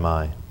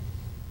CAD-MI.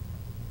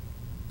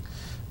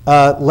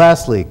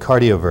 Lastly,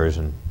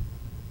 cardioversion.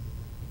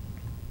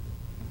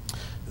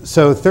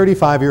 So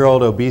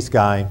 35-year-old obese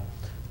guy,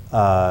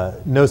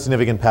 no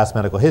significant past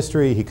medical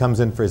history. He comes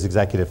in for his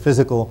executive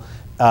physical,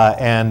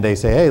 and they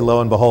say, hey, lo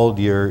and behold,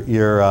 you're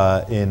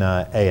in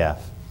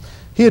AF.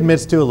 He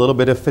admits to a little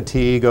bit of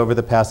fatigue over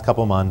the past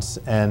couple months,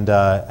 and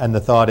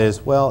the thought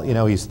is, well,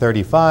 he's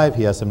 35,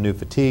 he has some new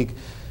fatigue.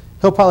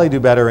 He'll probably do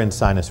better in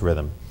sinus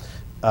rhythm.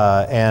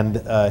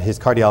 His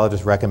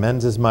cardiologist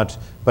recommends as much,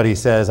 but he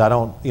says, I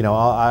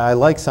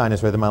like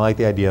sinus rhythm, I like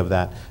the idea of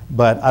that,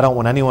 but I don't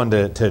want anyone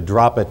to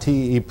drop a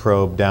TE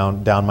probe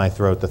down my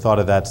throat. The thought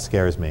of that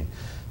scares me.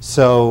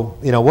 So,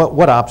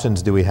 what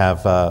options do we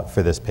have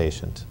for this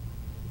patient?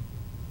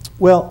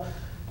 Well,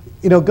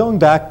 going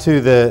back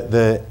to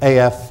the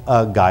AF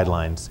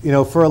guidelines,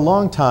 for a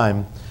long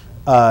time,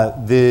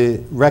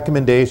 the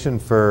recommendation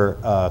for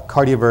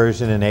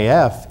cardioversion in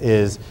AF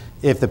is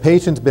if the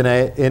patient's been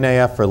in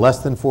AF for less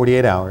than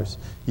 48 hours,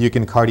 you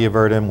can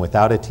cardiovert him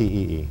without a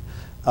TEE.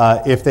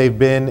 If they've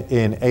been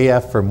in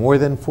AF for more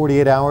than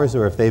 48 hours,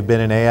 or if they've been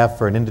in AF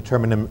for an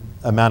indeterminate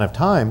amount of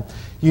time,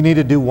 you need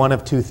to do one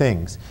of two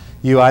things.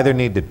 You either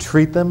need to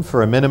treat them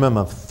for a minimum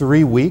of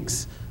 3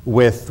 weeks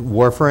with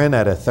warfarin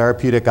at a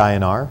therapeutic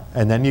INR,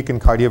 and then you can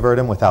cardivert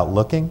them without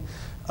looking,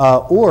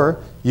 or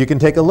you can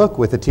take a look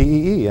with a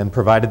TEE, and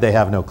provided they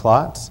have no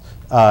clots,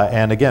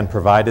 and again,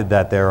 provided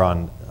that they're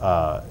on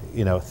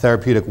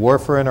therapeutic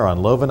warfarin or on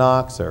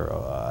Lovenox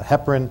or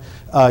heparin,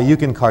 you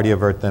can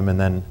cardiovert them, and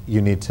then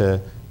you need to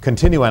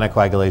continue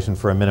anticoagulation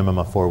for a minimum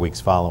of 4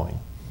 weeks following.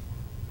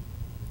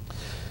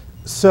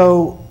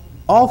 So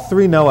all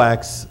 3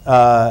 NOACs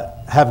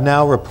have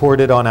now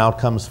reported on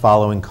outcomes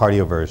following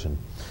cardioversion.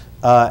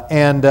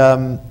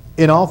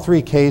 In all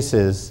 3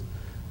 cases,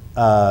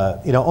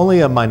 only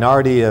a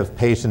minority of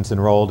patients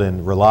enrolled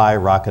in RELY,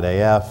 Rocket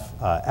AF,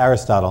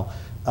 Aristotle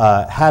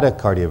had a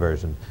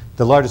cardioversion.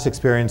 The largest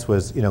experience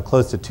was,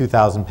 close to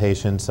 2,000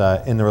 patients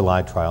in the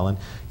RELY trial. And,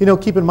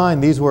 keep in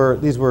mind, these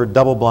were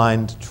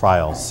double-blind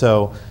trials.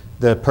 So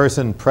the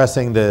person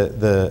pressing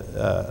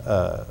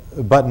the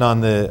button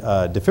on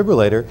the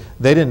defibrillator,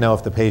 they didn't know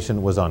if the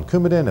patient was on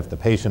Coumadin, if the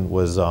patient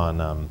was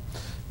on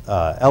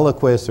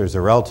Eliquis or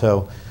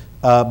Xarelto.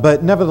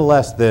 But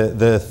nevertheless,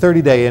 the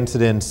 30-day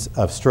incidence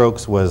of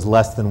strokes was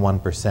less than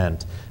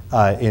 1%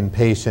 in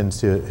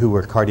patients who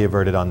were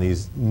cardioverted on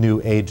these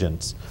new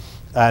agents,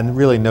 and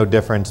really no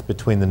difference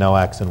between the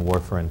NOACs and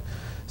warfarin.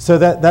 So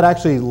that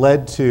actually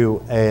led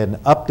to an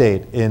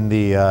update in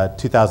the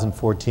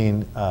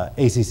 2014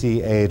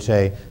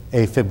 ACC-AHA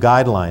AFib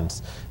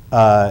guidelines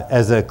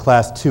as a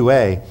Class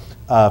 2A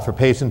for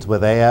patients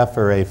with AF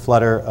or a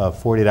flutter of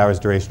 48 hours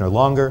duration or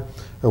longer,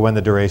 or when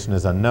the duration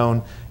is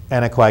unknown.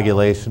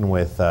 Anticoagulation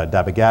with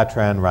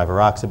dabigatran,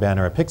 rivaroxaban,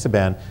 or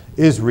apixaban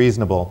is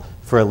reasonable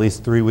for at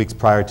least 3 weeks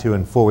prior to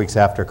and 4 weeks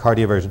after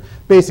cardioversion.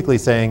 Basically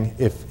saying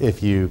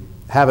if you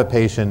have a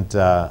patient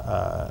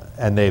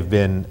and they've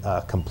been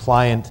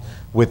compliant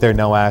with their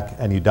NOAC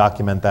and you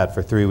document that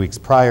for 3 weeks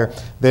prior,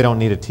 they don't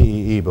need a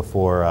TEE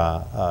before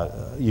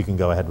you can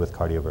go ahead with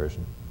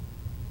cardioversion.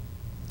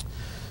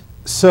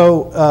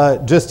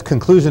 So just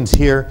conclusions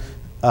here.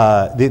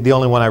 The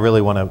only one I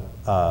really want to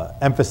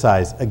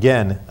emphasize,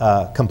 again,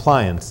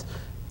 compliance.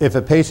 If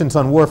a patient's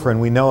on warfarin,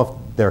 we know if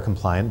they're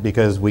compliant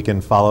because we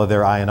can follow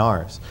their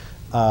INRs.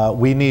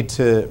 We need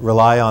to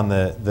rely on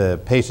the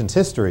patient's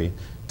history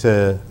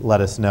to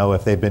let us know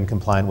if they've been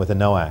compliant with a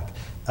NOAC.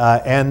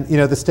 And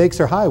the stakes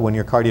are high when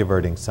you're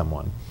cardioverting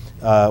someone.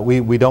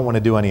 We don't want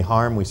to do any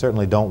harm. We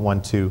certainly don't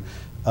want to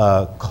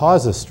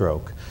cause a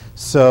stroke.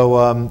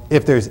 So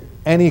if there's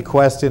any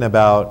question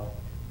about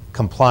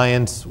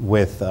compliance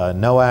with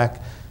NOAC,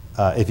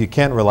 if you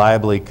can't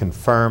reliably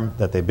confirm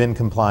that they've been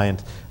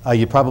compliant,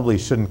 you probably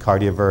shouldn't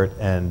cardiovert,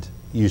 and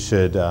you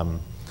should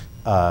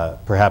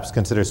perhaps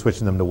consider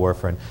switching them to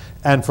warfarin.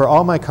 And for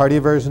all my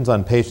cardioversions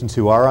on patients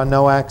who are on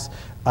NOACs,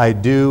 I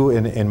do,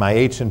 in my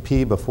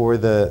H&P before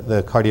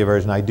the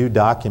cardioversion, I do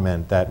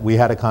document that we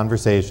had a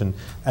conversation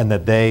and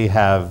that they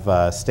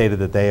have stated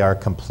that they are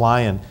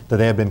compliant, that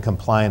they have been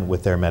compliant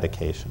with their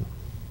medication.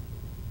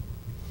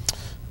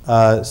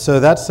 So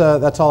that's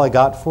all I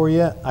got for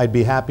you. I'd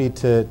be happy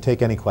to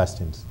take any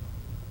questions.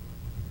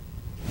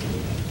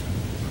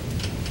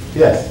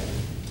 Yes?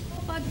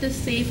 How about the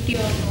safety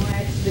of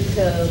NOACs with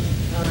the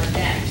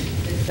DAT,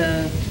 with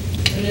the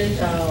Polin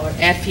or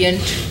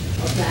affiant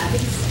or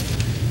Plavix?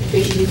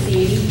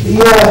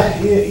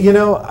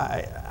 Yeah,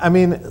 I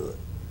mean,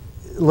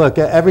 look,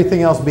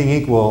 everything else being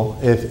equal,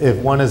 if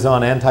one is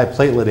on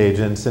antiplatelet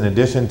agents in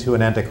addition to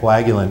an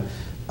anticoagulant,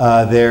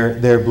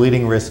 their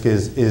bleeding risk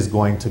is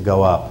going to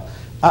go up.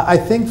 I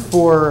think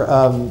for,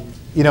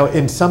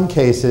 in some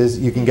cases,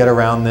 you can get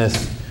around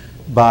this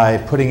by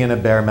putting in a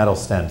bare metal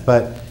stent.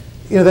 But,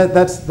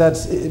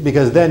 that's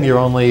because then you're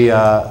only, you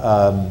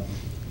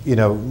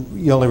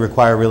only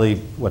require really,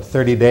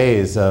 30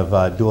 days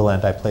of dual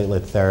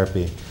antiplatelet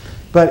therapy.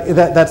 But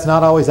that's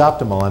not always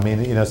optimal. I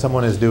mean,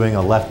 someone is doing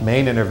a left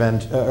main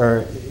intervention,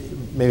 or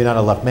maybe not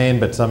a left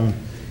main, but some,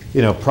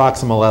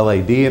 proximal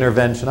LAD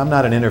intervention. I'm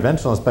not an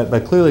interventionalist,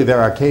 but clearly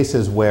there are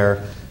cases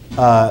where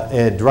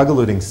a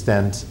drug-eluting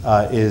stent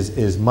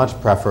is much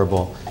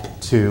preferable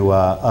to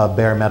a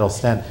bare metal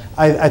stent.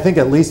 I think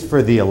at least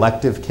for the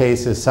elective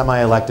cases,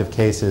 semi-elective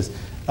cases,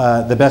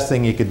 the best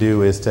thing you could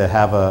do is to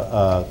have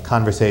a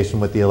conversation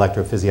with the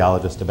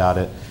electrophysiologist about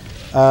it.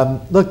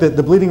 Look,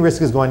 the bleeding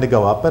risk is going to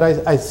go up, but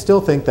I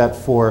still think that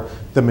for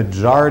the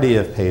majority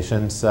of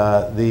patients,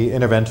 the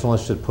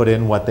interventionalist should put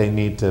in what they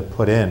need to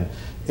put in.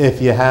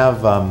 If you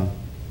have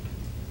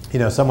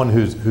someone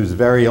who's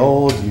very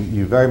old,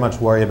 you very much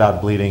worry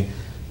about bleeding,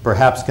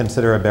 perhaps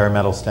consider a bare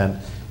metal stent.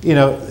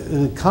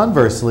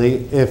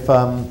 Conversely,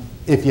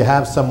 if you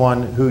have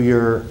someone who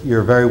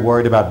you're very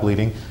worried about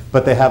bleeding,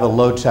 but they have a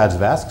low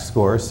CHA2DS2-VASc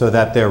score so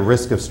that their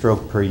risk of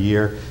stroke per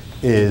year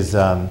is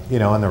in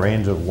the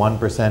range of 1%,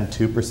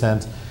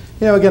 2%,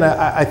 You know, again,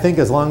 I think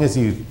as long as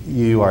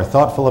you are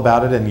thoughtful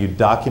about it and you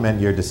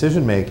document your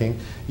decision making,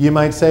 you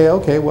might say,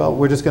 okay, well,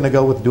 we're just going to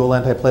go with dual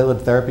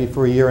antiplatelet therapy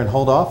for a year and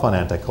hold off on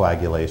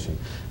anticoagulation.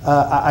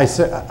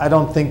 I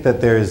don't think that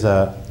there's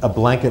a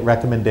blanket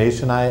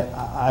recommendation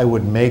I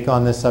would make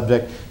on this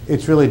subject.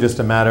 It's really just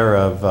a matter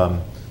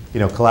of you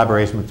know,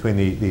 collaboration between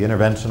the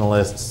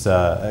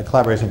interventionalists,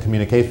 collaboration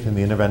communication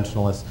between the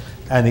interventionalists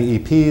and the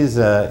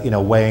EPs, you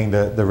know, weighing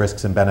the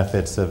risks and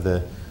benefits of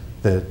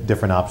the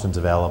different options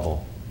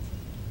available.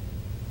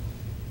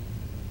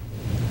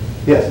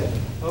 Yes?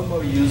 How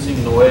about using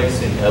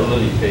NOACs in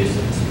elderly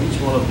patients?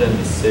 Which one of them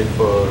is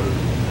safer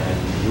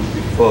and you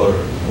prefer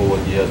over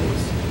the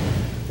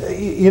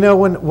others? You know,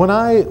 when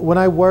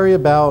I worry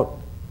about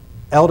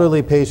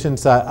elderly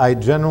patients, I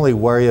generally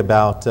worry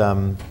about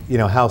you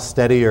know, how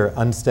steady or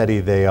unsteady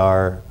they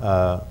are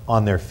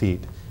on their feet,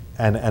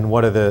 and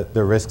what are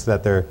the risks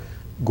that they're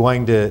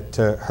going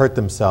to hurt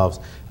themselves.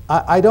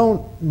 I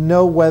don't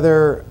know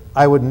whether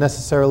I would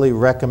necessarily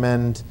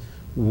recommend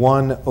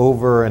one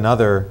over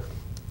another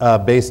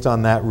based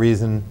on that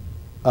reason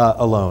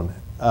alone,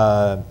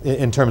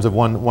 in terms of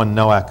one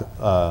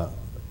NOAC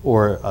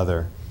or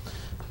other.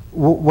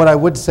 What I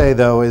would say,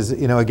 though, is,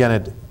 you know,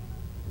 again,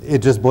 it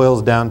just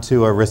boils down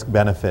to a risk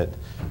benefit,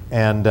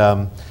 and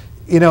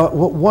you know,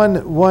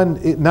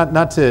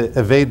 not to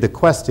evade the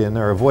question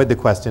or avoid the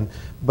question,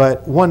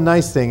 but one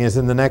nice thing is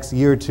in the next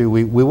year or two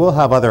we will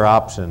have other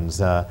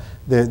options.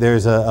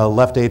 There's a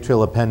left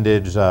atrial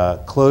appendage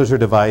closure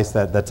device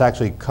that's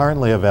actually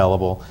currently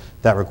available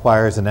that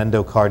requires a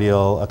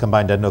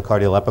combined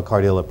endocardial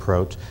epicardial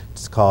approach.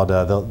 It's called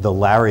the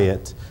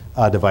Lariat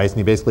device, and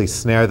you basically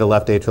snare the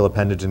left atrial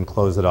appendage and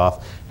close it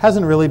off.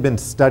 Hasn't really been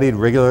studied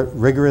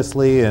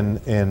rigorously in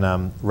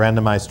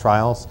randomized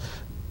trials.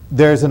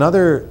 There's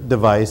another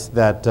device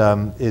that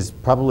is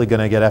probably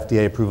going to get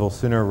FDA approval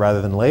sooner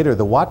rather than later,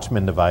 the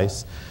Watchman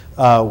device,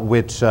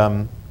 which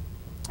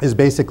is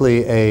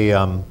basically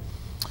a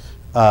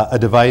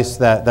device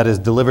that is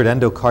delivered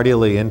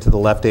endocardially into the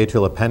left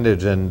atrial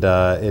appendage, and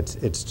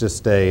it's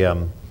just a you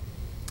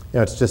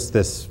know, it's just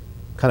this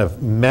kind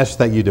of mesh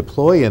that you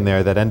deploy in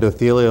there that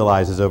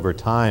endothelializes over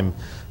time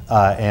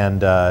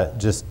and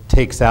just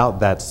takes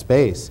out that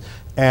space.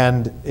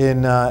 And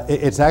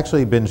it's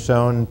actually been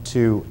shown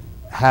to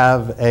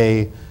have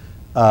a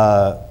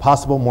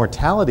possible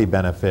mortality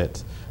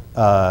benefit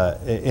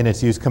in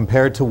its use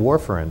compared to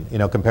warfarin, you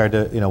know, compared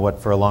to, you know, what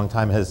for a long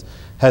time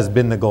has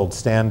been the gold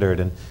standard.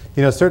 And,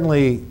 you know,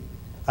 certainly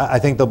I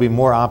think there'll be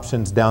more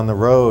options down the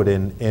road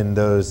in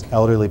those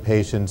elderly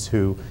patients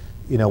who,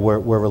 you know, were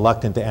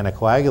reluctant to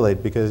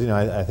anticoagulate, because, you know,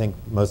 I think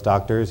most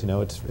doctors, you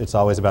know, it's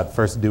always about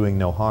first doing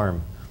no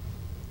harm.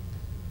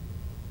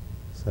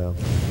 So,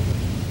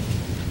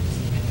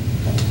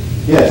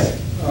 yes.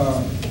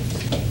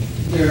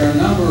 There are a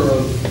number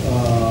of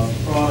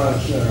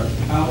products that are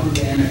powered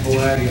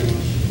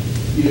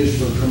anticoagulants used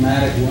for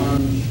traumatic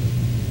wounds,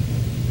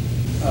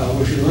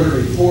 which are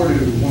literally poured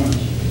into wounds,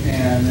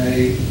 and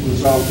they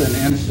result in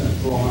instant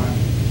clotting.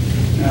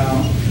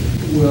 Now,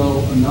 will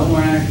a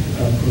NOAC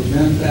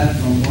prevent that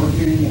from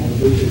working, or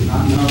is it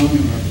not known?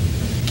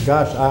 Or?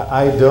 Gosh,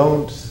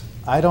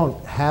 I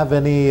don't have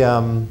any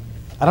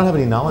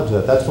knowledge of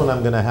that. That's one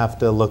I'm going to have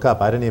to look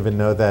up. I didn't even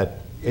know that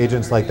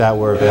agents like that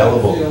were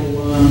available.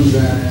 Wounds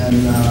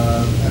and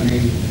I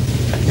mean,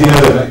 do you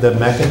know the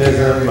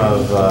mechanism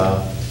of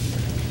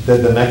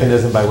the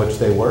mechanism by which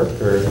they work,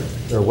 or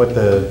what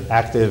the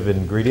active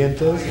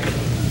ingredient is?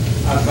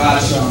 I've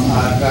got some.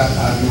 I've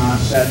not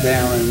sat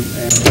down and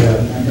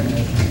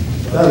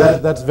no,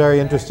 that's very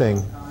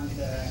interesting.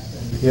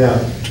 Yeah.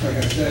 Like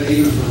I said,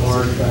 even for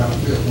large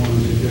battlefield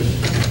ones, it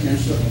just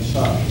instantly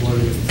stops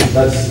bleeding.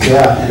 That's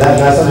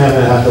something I'm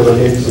going to have to look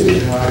into.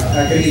 You know,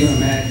 I could even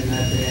imagine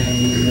that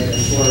being made a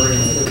slurry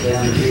and put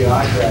down the GI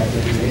tract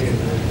if you needed it.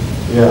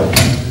 Yeah.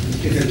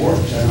 If it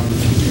works, I don't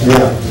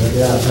know.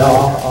 Yeah. No,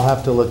 I'll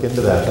have to look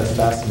into that. That's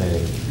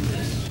fascinating.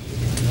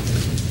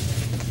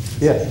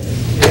 Yeah.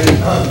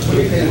 What do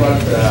you think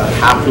about the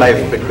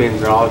half-life between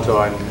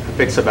Xarelto and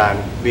apixaban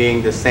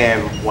being the same?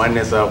 One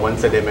is a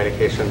once-a-day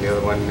medication, the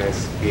other one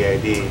is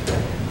BID.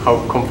 How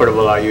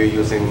comfortable are you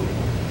using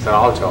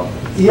Xarelto?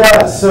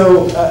 Yeah,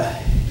 so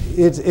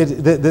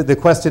the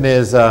question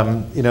is,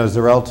 you know,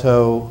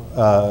 Xarelto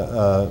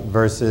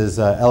versus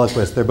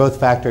Eliquis. They're both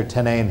factor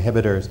Xa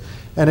inhibitors,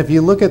 and if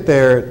you look at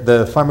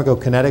the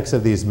pharmacokinetics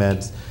of these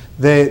meds,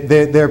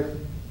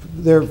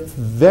 they're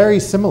very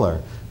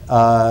similar.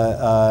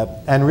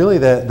 And really,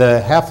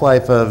 the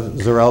half-life of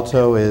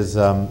Xarelto is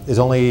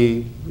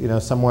only, you know,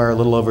 somewhere a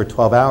little over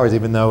 12 hours,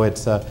 even though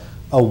it's a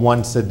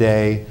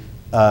once-a-day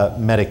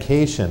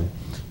medication.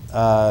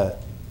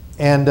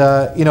 And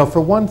you know,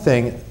 for one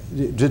thing,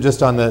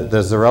 just on the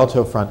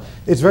Xarelto front,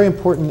 it's very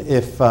important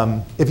if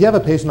you have a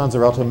patient on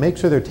Xarelto, make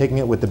sure they're taking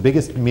it with the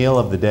biggest meal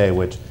of the day,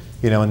 which,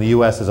 you know, in the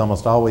U.S. is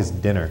almost always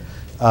dinner.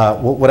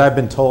 What I've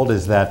been told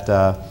is that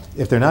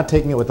if they're not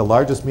taking it with the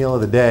largest meal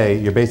of the day,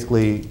 you're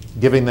basically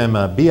giving them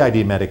a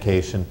BID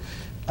medication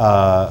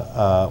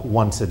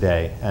once a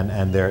day,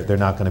 and they're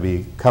not going to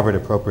be covered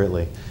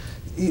appropriately.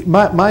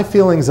 My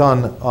feelings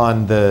on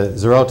the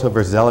Xarelto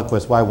versus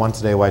Eliquis, why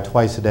once a day, why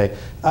twice a day,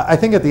 I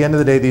think at the end of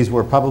the day, these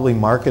were probably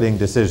marketing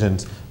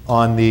decisions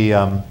on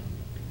the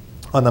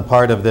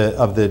part of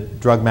the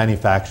drug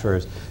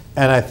manufacturers.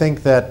 And I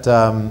think that,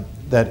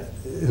 that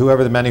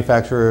whoever the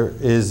manufacturer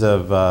is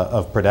of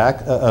Xarelto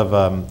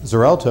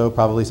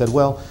probably said,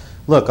 well,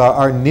 look,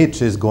 our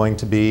niche is going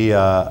to be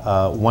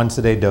once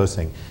a day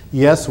dosing.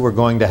 Yes, we're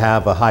going to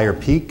have a higher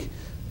peak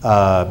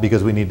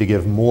because we need to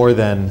give more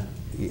than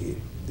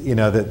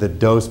the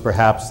dose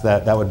perhaps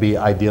that would be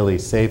ideally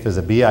safe as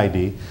a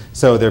BID.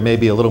 So there may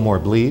be a little more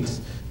bleeds.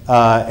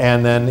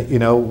 And then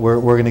we're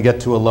going to get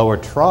to a lower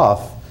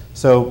trough.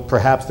 So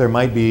perhaps there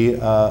might be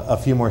a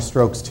few more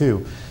strokes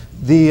too.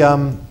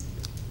 And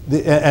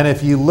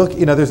if you look,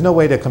 there's no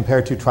way to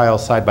compare two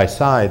trials side by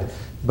side.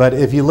 But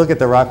if you look at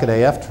the Rocket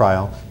AF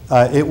trial,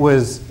 it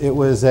was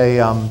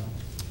an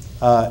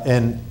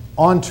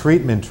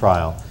on-treatment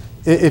trial.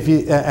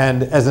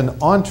 And as an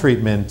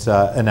on-treatment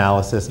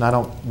analysis, and I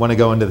don't want to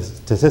go into the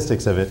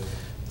statistics of it,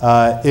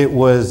 it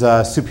was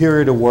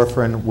superior to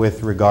warfarin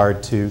with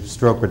regard to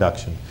stroke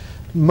reduction.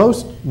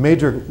 Most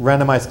major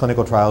randomized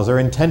clinical trials are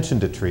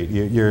intention to treat.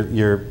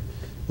 You're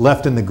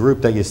left in the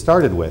group that you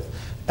started with.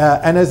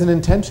 And as an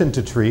intention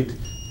to treat,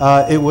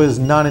 it was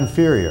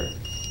non-inferior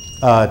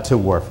to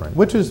warfarin,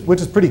 which is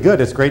pretty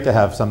good. It's great to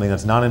have something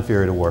that's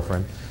non-inferior to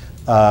warfarin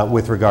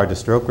with regard to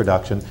stroke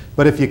reduction.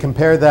 But if you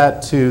compare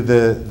that to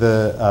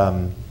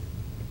the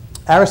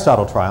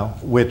Aristotle trial,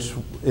 which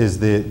is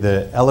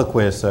the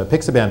Eliquis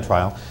Pixaban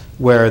trial,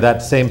 where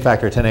that same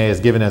factor 10A is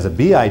given as a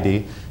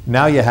BID,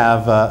 now you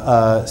have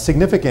a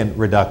significant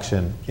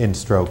reduction in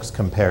strokes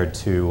compared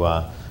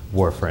to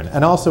warfarin,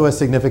 and also a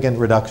significant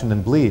reduction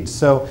in bleeds.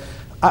 So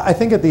I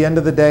think at the end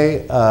of the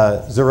day,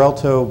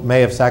 Xarelto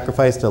may have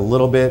sacrificed a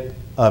little bit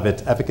of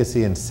its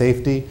efficacy and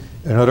safety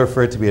in order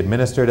for it to be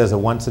administered as a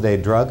once-a-day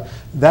drug.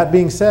 That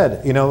being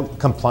said,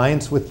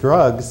 compliance with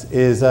drugs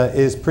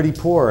is pretty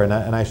poor, and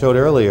I showed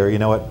earlier,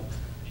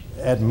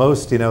 at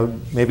most,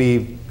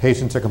 maybe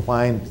patients are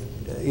compliant,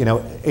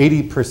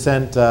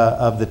 80%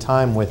 of the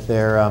time with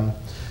their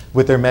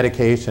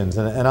medications,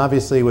 and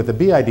obviously with a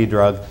BID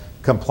drug,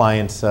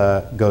 compliance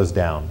goes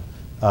down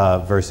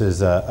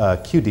versus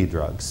QD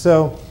drugs.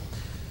 So,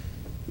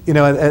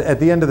 at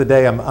the end of the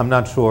day, I'm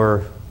not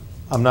sure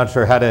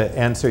how to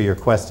answer your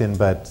question,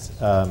 but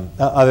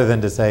other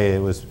than to say it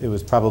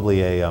was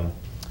probably it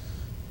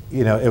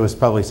was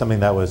probably something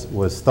that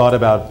was thought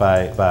about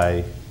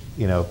by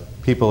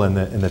people in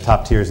the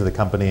top tiers of the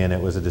company, and it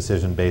was a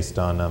decision based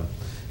on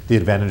the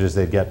advantages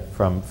they'd get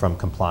from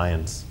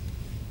compliance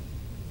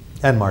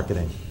and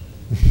marketing.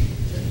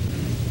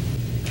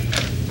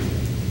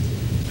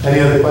 Any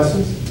other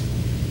questions?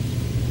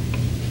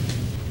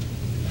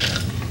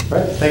 All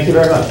right, thank you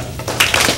very much.